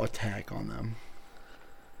an attack on them.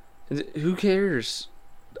 Who cares?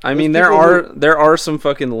 I mean, there are some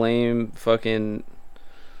fucking lame fucking,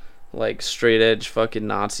 like, straight edge fucking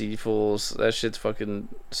Nazi fools. That shit's fucking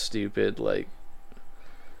stupid. Like,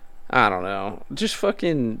 I don't know. Just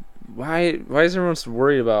fucking, why is everyone so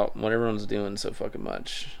worried about what everyone's doing so fucking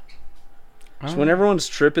much? Just when everyone's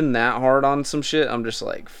tripping that hard on some shit, I'm just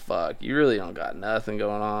like, fuck, you really don't got nothing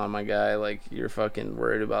going on, my guy. Like, you're fucking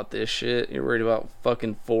worried about this shit. You're worried about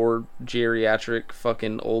fucking 4 geriatric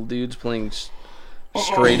fucking old dudes playing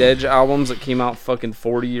straight edge albums that came out fucking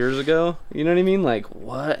 40 years ago. You know what I mean? Like,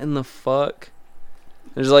 what in the fuck?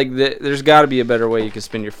 There's got to be a better way you can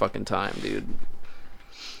spend your fucking time, dude.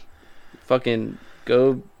 Fucking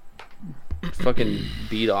go fucking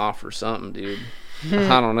beat off or something, dude.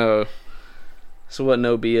 I don't know. So what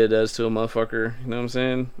No Bia does to a motherfucker, you know what I'm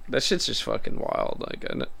saying? That shit's just fucking wild. Like,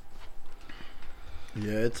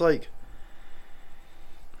 yeah, it's like,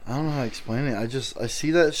 I don't know how to explain it. I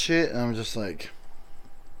see that shit and I'm just like,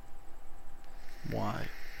 why?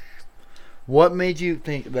 What made you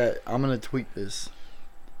think that I'm gonna tweet this?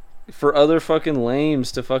 For other fucking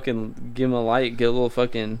lames to fucking give them a like, get a little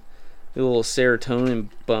serotonin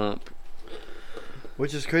bump.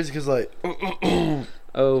 Which is crazy because, like,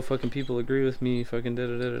 oh, fucking people agree with me, fucking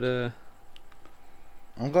da-da-da-da-da.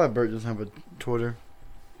 I'm glad Bert doesn't have a Twitter.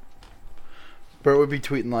 Bert would be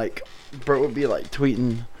tweeting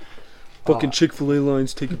Fucking Chick-fil-A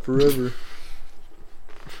line's taking forever.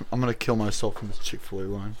 I'm gonna kill myself in this Chick-fil-A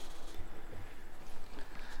line.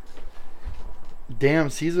 Damn,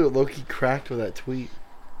 Caesar low-key cracked with that tweet.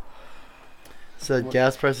 Said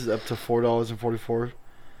gas prices up to $4.44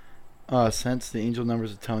 cents. The angel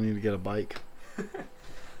numbers are telling you to get a bike.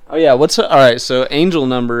 Oh yeah, alright, so angel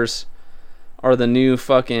numbers are the new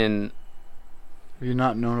fucking... Have you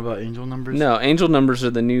not known about angel numbers? No, angel numbers are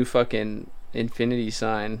the new fucking infinity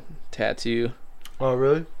sign tattoo. Oh,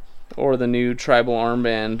 really? Or the new tribal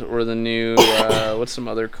armband, or the new, what's some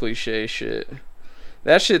other cliche shit?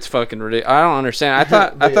 That shit's fucking ridiculous. I don't understand.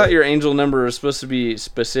 I thought your angel number was supposed to be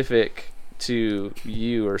specific to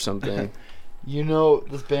you or something. You know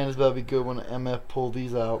this band is about to be good when MF pull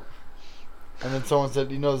these out. And then someone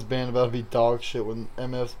said, you know this band about to be dog shit when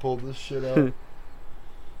MF's pulled this shit out.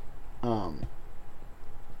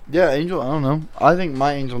 Yeah, angel, I don't know. I think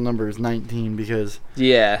my angel number is 19 because...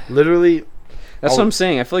 Yeah. Literally... That's what I'm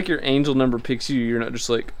saying. I feel like your angel number picks you. You're not just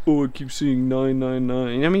like, oh, I keep seeing 999.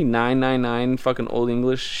 You know how many 999 fucking old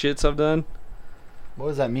English shits I've done? What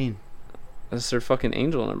does that mean? That's their fucking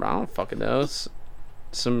angel number. I don't fucking know. It's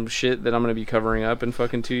some shit that I'm going to be covering up in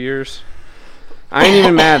fucking 2 years. I ain't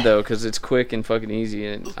even mad, though, because it's quick and fucking easy,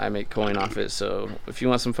 and I make coin off it. So if you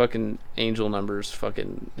want some fucking angel numbers,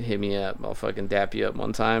 fucking hit me up. I'll fucking dap you up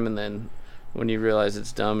one time, and then when you realize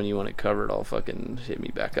it's dumb and you want it covered, I'll fucking hit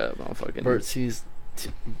me back up. I'll fucking... Bert sees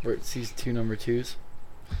 2 number 2s.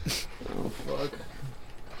 Oh, fuck.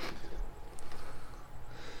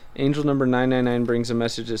 Angel number 999 brings a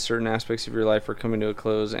message that certain aspects of your life are coming to a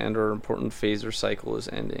close and or an important phase or cycle is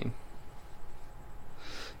ending.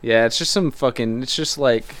 Yeah, it's just some fucking... It's just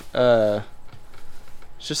like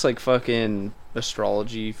fucking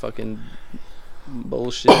astrology fucking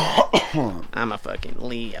bullshit. I'm a fucking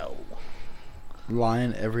Leo.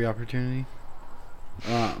 Lying every opportunity.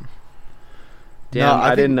 Damn, no,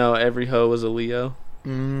 I didn't know every hoe was a Leo.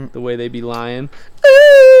 The way they be lying.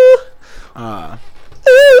 Oh,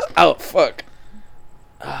 fuck.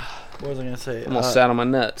 What was I going to say? Almost sat on my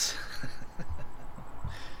nuts.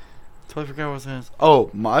 Totally forgot what I was going to say.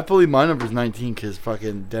 Oh, I believe my number's 19 because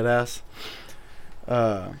fucking deadass.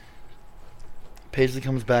 Paisley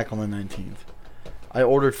comes back on the 19th. I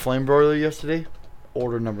ordered flame broiler yesterday.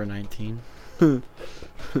 Order number 19. You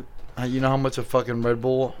know how much a fucking Red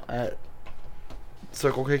Bull at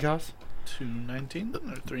Circle K costs? $2.19 or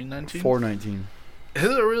 $3.19? $4.19. Is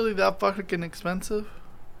it really that fucking expensive?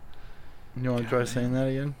 You want to try saying that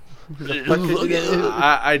again?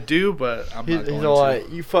 I do, but I'm not going he's to. all like,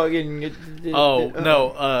 you fucking...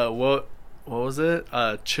 No, what was it?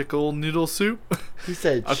 Chickle noodle soup? He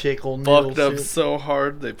said chickle noodle soup. Fucked up so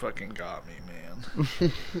hard, they fucking got me,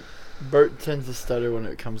 man. Bert tends to stutter when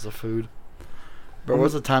it comes to food. Bert,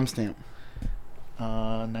 what's the timestamp?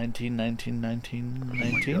 19.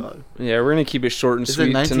 Yeah, we're going to keep it short and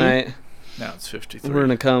sweet tonight. Now it's 53. We're going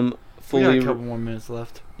to come fully... We got a couple more minutes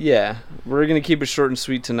left. Yeah, we're going to keep it short and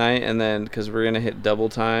sweet tonight, and then, because we're going to hit double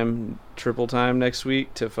time, triple time next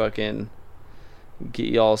week to fucking get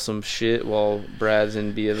y'all some shit while Brad's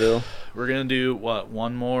in Beaville. We're going to do,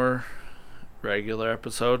 one more regular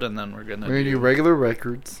episode, and then we're going to do regular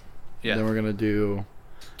records. Yeah. Then we're going to do...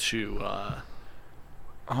 do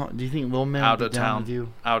you think Lil Man out of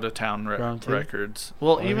town records?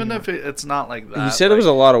 Well, even if it's not like that. He said it was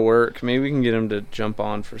a lot of work. Maybe we can get him to jump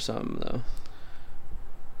on for something though.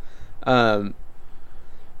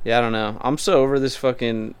 Yeah, I don't know. I'm so over this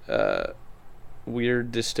fucking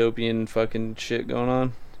weird dystopian fucking shit going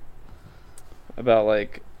on. About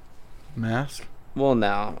like mask. Well,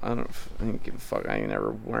 now I don't give a fuck. I ain't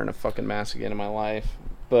never wearing a fucking mask again in my life.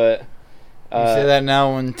 But you say that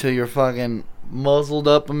now until you're fucking muzzled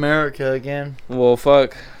up America again. Well,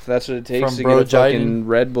 fuck. If that's what it takes to get a fucking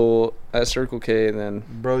Red Bull at Circle K, then...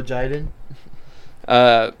 Bro Jiden?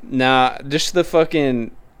 Nah, just the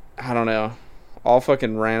fucking... I don't know. I'll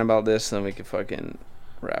fucking rant about this, then we can fucking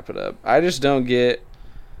wrap it up. I just don't get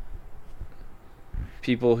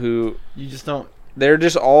people who... You just don't... They're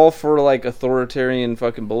just all for, like, authoritarian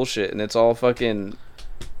fucking bullshit, and it's all fucking...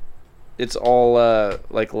 It's all,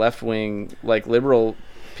 like, left-wing, like, liberal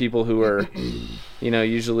people who are,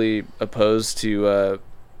 usually opposed to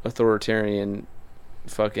authoritarian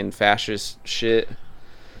fucking fascist shit.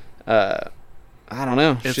 I don't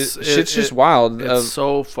know. Shit's just wild. It's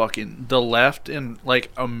so fucking... The left and,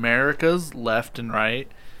 like, America's left and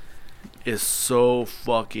right is so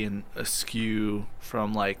fucking askew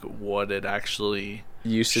from, like, what it actually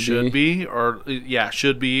should be. Or,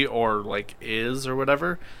 should be, or, like, is, or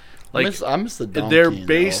whatever. Like, I miss the donkey. They're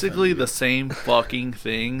basically the same fucking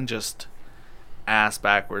thing, just ass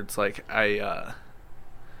backwards. Like,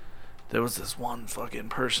 there was this one fucking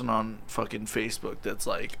person on fucking Facebook that's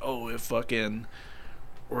like, oh, if fucking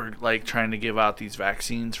we're like trying to give out these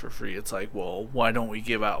vaccines for free, it's like, well, why don't we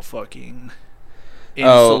give out fucking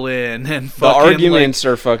insulin and fucking, the arguments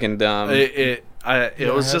are fucking dumb. It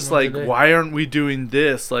was just like, why aren't we doing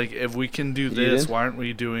this? Like, if we can do this, why aren't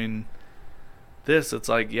we doing this? It's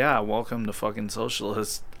like, yeah, welcome to fucking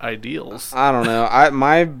socialist ideals. I don't know.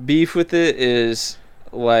 My beef with it is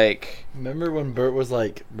like, remember when Bert was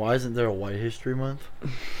like, why isn't there a White History Month?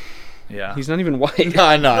 Yeah, he's not even white.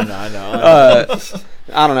 I know.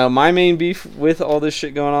 I don't know. My main beef with all this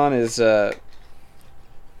shit going on is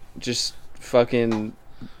just fucking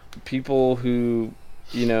people who,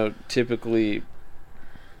 you know, typically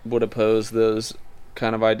would oppose those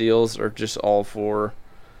kind of ideals are just all for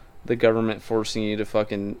the government forcing you to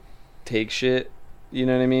fucking take shit. You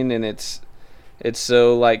know what I mean? And it's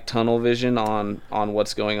so like tunnel vision on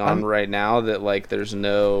what's going on right now that like there's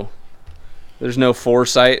no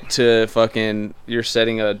foresight to fucking, you're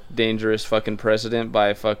setting a dangerous fucking precedent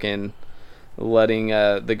by fucking letting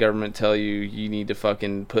the government tell you need to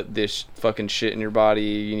fucking put this fucking shit in your body.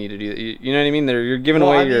 You need to do that. You know what I mean? You're giving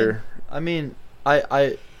away your.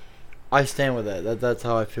 I stand with that. That's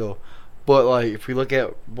how I feel. But like, if we look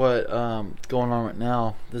at what going on right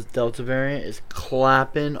now, this Delta variant is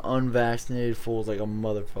clapping unvaccinated fools like a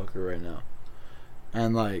motherfucker right now,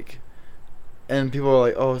 and like. And people are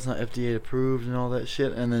like, oh, it's not FDA approved and all that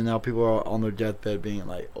shit. And then now people are on their deathbed being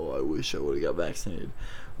like, oh, I wish I would have got vaccinated.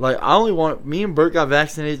 Like, me and Bert got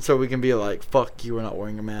vaccinated so we can be like, fuck you, we're not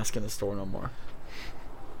wearing a mask in the store no more.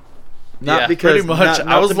 Not because, pretty much. Not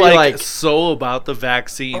I was like so about the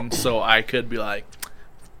vaccine so I could be like,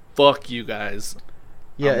 fuck you guys.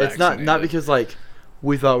 Yeah, it's not because like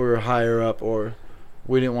we thought we were higher up or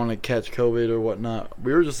we didn't want to catch COVID or whatnot.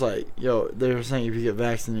 We were just like, yo, they were saying if you get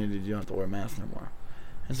vaccinated, you don't have to wear a mask anymore.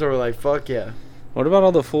 And so we're like, fuck yeah. What about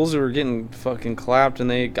all the fools who were getting fucking clapped and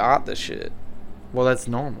they got the shit? Well, that's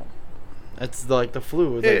normal. It's like the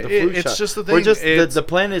flu. It's like the flu shot. It's just the thing. The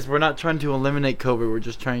plan is we're not trying to eliminate COVID. We're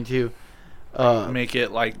just trying to make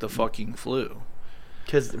it like the fucking flu.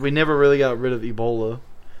 Because we never really got rid of Ebola.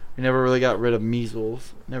 We never really got rid of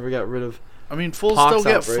measles. Never got rid of... I mean, fools still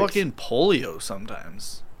get fucking polio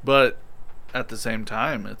sometimes. But at the same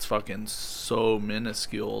time, it's fucking so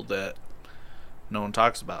minuscule that no one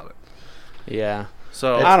talks about it. Yeah.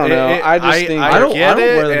 So I don't know. I just think... I don't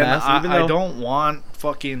wear the mask, I don't want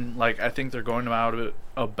fucking... Like, I think they're going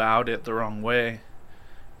about it the wrong way.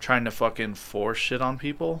 Trying to fucking force shit on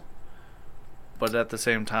people. But at the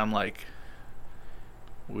same time, like...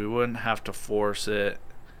 We wouldn't have to force it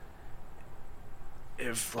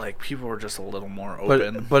if like people were just a little more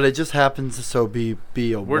open. But it just happens to be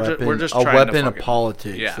a weapon of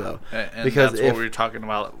politics. Yeah, though. And because that's what we were talking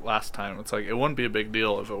about last time. It's like it wouldn't be a big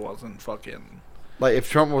deal if it wasn't fucking. Like if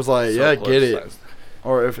Trump was like, yeah, get it,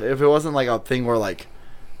 or if it wasn't like a thing where like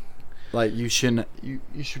you shouldn't, you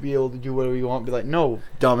should be able to do whatever you want. Be like, no,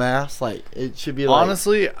 dumbass. Like it should be.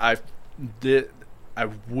 Honestly, I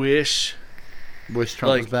wish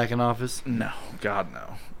Trump was back in office. No, God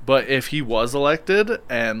no. But if he was elected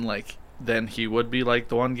and like then he would be like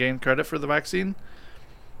the one getting credit for the vaccine,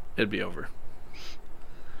 it'd be over.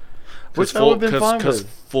 Which I would have been fine with. Because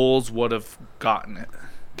fools would have gotten it.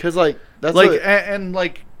 Because like that's like and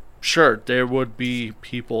like sure there would be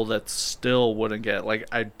people that still wouldn't get it. Like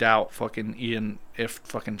I doubt fucking Ian, if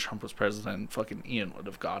fucking Trump was president, fucking Ian would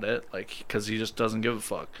have got it. Like because he just doesn't give a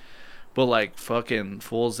fuck. But like fucking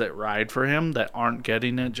fools that ride for him that aren't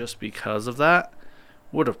getting it just because of that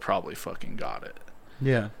would have probably fucking got it.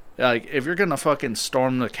 Yeah. Like, if you're gonna fucking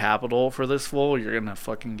storm the Capitol for this fool, you're gonna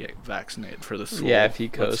fucking get vaccinated for this fool. Yeah, if he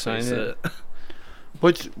co-signs it.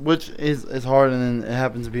 Which is hard, and then it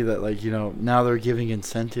happens to be that, like, you know, now they're giving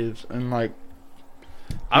incentives, and, like...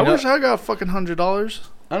 I wish I got fucking $100.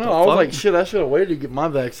 I know, I was like, shit, I should have waited to get my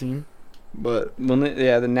vaccine. But... Well,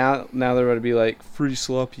 yeah, now they're going to be, like, free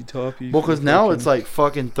sloppy toppy. Well, because now it's, like,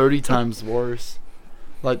 fucking 30 times worse.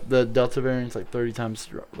 Like, the Delta variant's, like, 30 times,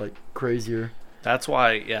 like, crazier. That's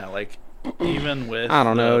why, yeah, like, even with I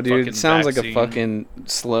don't know, dude. It sounds vaccine, like a fucking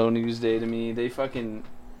slow news day to me. They fucking...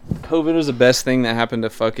 COVID was the best thing that happened to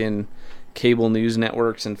fucking cable news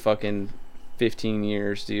networks in fucking 15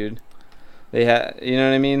 years, dude. They had... You know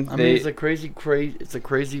what I mean? I mean, it's a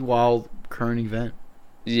crazy, wild current event.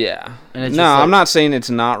 Yeah. And it's I'm not saying it's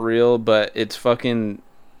not real, but it's fucking...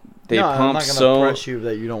 They pump I'm not gonna press you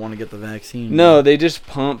that you don't want to get the vaccine. No, they just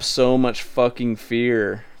pump so much fucking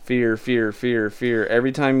fear. Fear.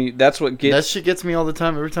 Every time you... That's what gets... That shit gets me all the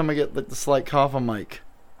time. Every time I get like the slight cough, I'm like...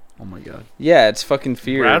 Oh my god. Yeah, it's fucking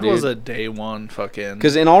fear, Brad dude. was a day one fucking.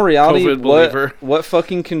 Because in all reality, COVID believer. what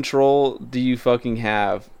fucking control do you fucking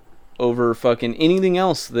have over fucking anything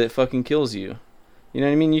else that fucking kills you? You know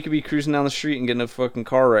what I mean? You could be cruising down the street and get in a fucking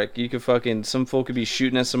car wreck. You could fucking, some fool could be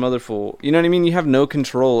shooting at some other fool. You know what I mean? You have no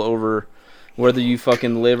control over whether you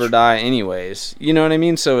fucking live or die anyways. You know what I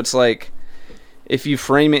mean? So it's like, if you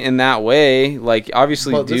frame it in that way, like,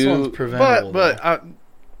 obviously But this one's preventable.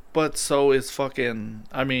 But so is fucking.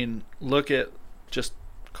 I mean, look at just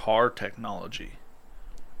car technology.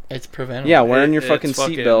 It's preventable. Yeah, wearing your fucking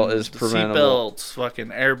seatbelt is preventable. Seatbelts, fucking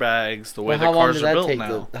airbags, the way Well, the cars are built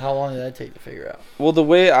now. How long did that take to figure out? Well, the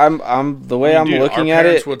way I'm looking at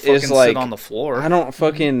it is like, sit on the floor. I don't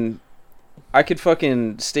fucking. I could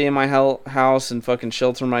fucking stay in my house and fucking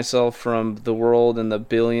shelter myself from the world and the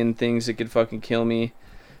billion things that could fucking kill me,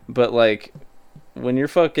 but like, when your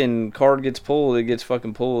fucking card gets pulled, it gets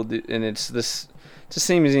fucking pulled, and it's the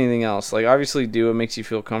same as anything else. Like, obviously, do what makes you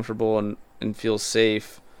feel comfortable and feel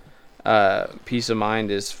safe. Peace of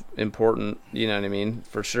mind is important, you know what I mean,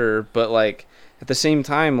 for sure. But like, at the same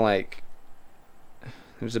time, like,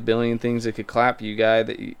 there's a billion things that could clap you, guy,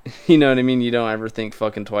 that you know what I mean, you don't ever think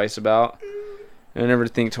fucking twice about. You don't ever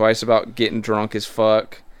think twice about getting drunk as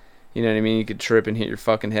fuck. You know what I mean? You could trip and hit your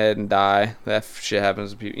fucking head and die. That shit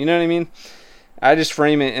happens to people. You know what I mean? I just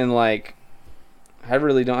frame it in like, I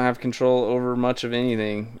really don't have control over much of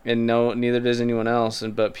anything, and no, neither does anyone else.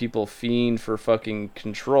 But people fiend for fucking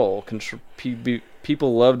control.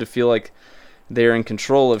 People love to feel like they're in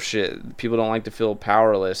control of shit. People don't like to feel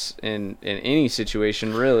powerless in any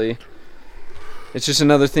situation, really. It's just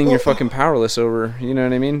another thing you're fucking powerless over. You know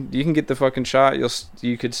what I mean? You can get the fucking shot,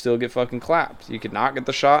 you could still get fucking clapped. You could not get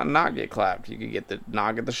the shot and not get clapped. You could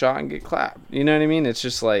not get the shot and get clapped. You know what I mean? It's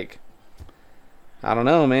just like, I don't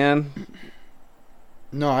know, man.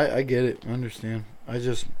 No, I get it. I understand. I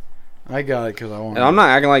got it because I want. And I'm not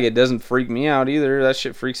acting like it doesn't freak me out either. That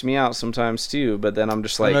shit freaks me out sometimes too. But then I'm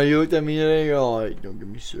just like, I know you looked at me today. You're all like, "Don't get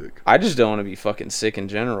me sick." I just don't want to be fucking sick in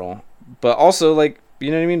general. But also, like,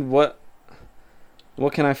 you know what I mean? What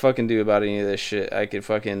can I fucking do about any of this shit? I could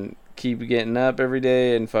fucking keep getting up every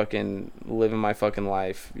day and fucking living my fucking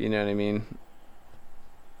life. You know what I mean?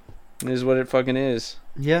 It is what it fucking is.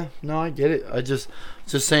 Yeah, no, I get it. I just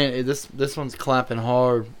saying this one's clapping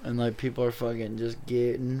hard, and like people are fucking just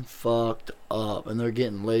getting fucked up, and they're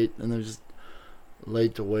getting late, and they're just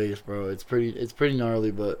late to waste, bro. It's pretty gnarly,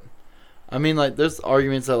 but I mean, like, there's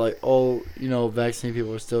arguments that like, oh, you know, vaccinated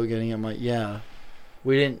people are still getting it. I'm like, yeah,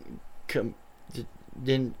 we didn't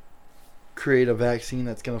create a vaccine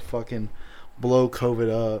that's gonna fucking blow COVID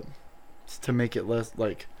up to make it less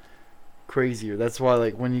like crazier. That's why,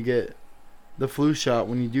 like, when you get the flu shot,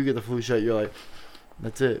 when you do get the flu shot, you're like,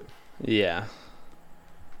 that's it. Yeah.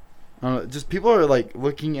 I don't know, just people are like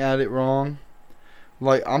looking at it wrong.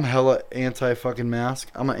 Like, I'm hella anti-fucking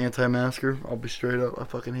mask. I'm an anti-masker. I'll be straight up. I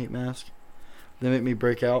fucking hate masks. They make me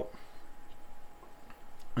break out.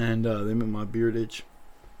 And they make my beard itch.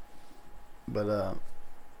 But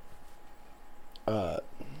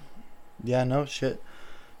yeah, no,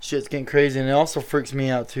 shit's getting crazy. And it also freaks me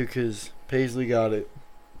out too, because Paisley got it.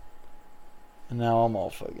 And now I'm all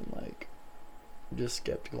fucking like just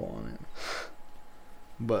skeptical on it.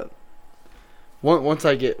 But once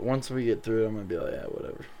we get through it, I'm gonna be like, yeah,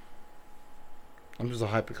 whatever. I'm just a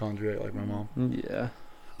hypochondriac like my mom. Yeah.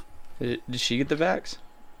 Did she get the vax?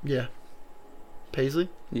 Yeah. Paisley?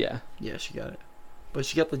 Yeah. Yeah, she got it. But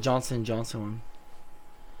she got the Johnson & Johnson one.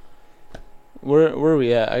 Where are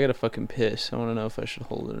we at? I gotta fucking piss. I wanna know if I should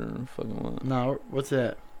hold it or fucking what. No, what's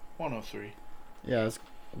that? 103. Yeah, it's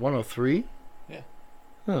 103? Yeah.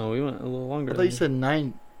 Oh, we went a little longer. I thought you said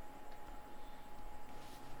 9.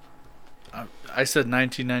 I said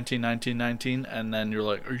 19, and then you're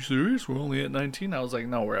like, are you serious? We're only at 19? I was like,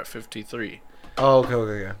 no, we're at 53. Oh,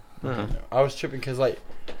 okay. Uh-huh. I was tripping because, like,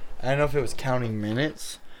 I don't know if it was counting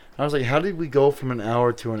minutes. I was like, how did we go from an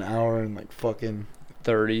hour to an hour and, like, fucking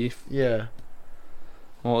 30. Yeah.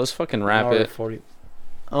 Well, let's fucking wrap Hour it. 40.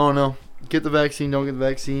 Oh, no. Get the vaccine, don't get the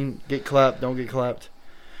vaccine. Get clapped, don't get clapped.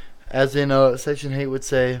 As in, Section 8 would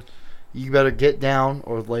say, you better get down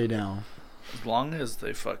or lay down. As long as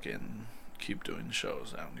they fucking keep doing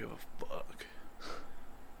shows, I don't give a fuck.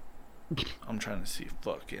 I'm trying to see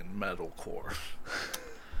fucking metalcore.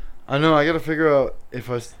 I know, I gotta figure out if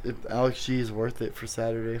Alex G is worth it for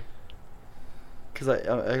Saturday. Because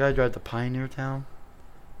I gotta drive to Pioneer Town.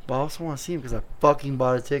 But I also want to see him because I fucking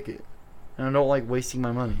bought a ticket. And I don't like wasting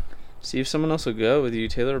my money. See if someone else will go with you.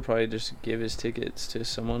 Taylor will probably just give his tickets to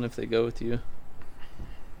someone if they go with you.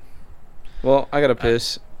 Well, I gotta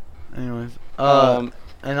piss. Anyways.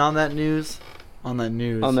 And on that news, On that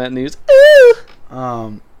news.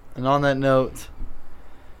 And on that note,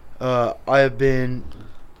 I have been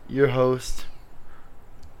your host,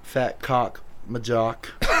 Fat Cock Majock.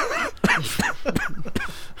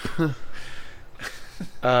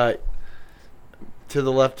 To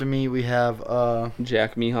the left of me, we have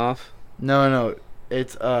Jack Mehoff. No,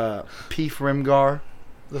 it's Peef Rimgar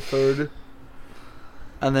the third,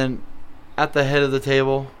 and then at the head of the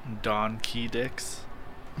table, Don Keydix.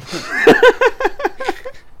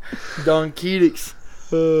 Don Keydix.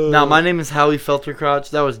 Now my name is Howie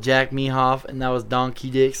Feltercrotch. That was Jack Mehoff, and that was Don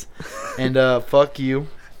Keydix. And fuck you.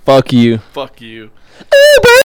 Fuck you. Fuck you.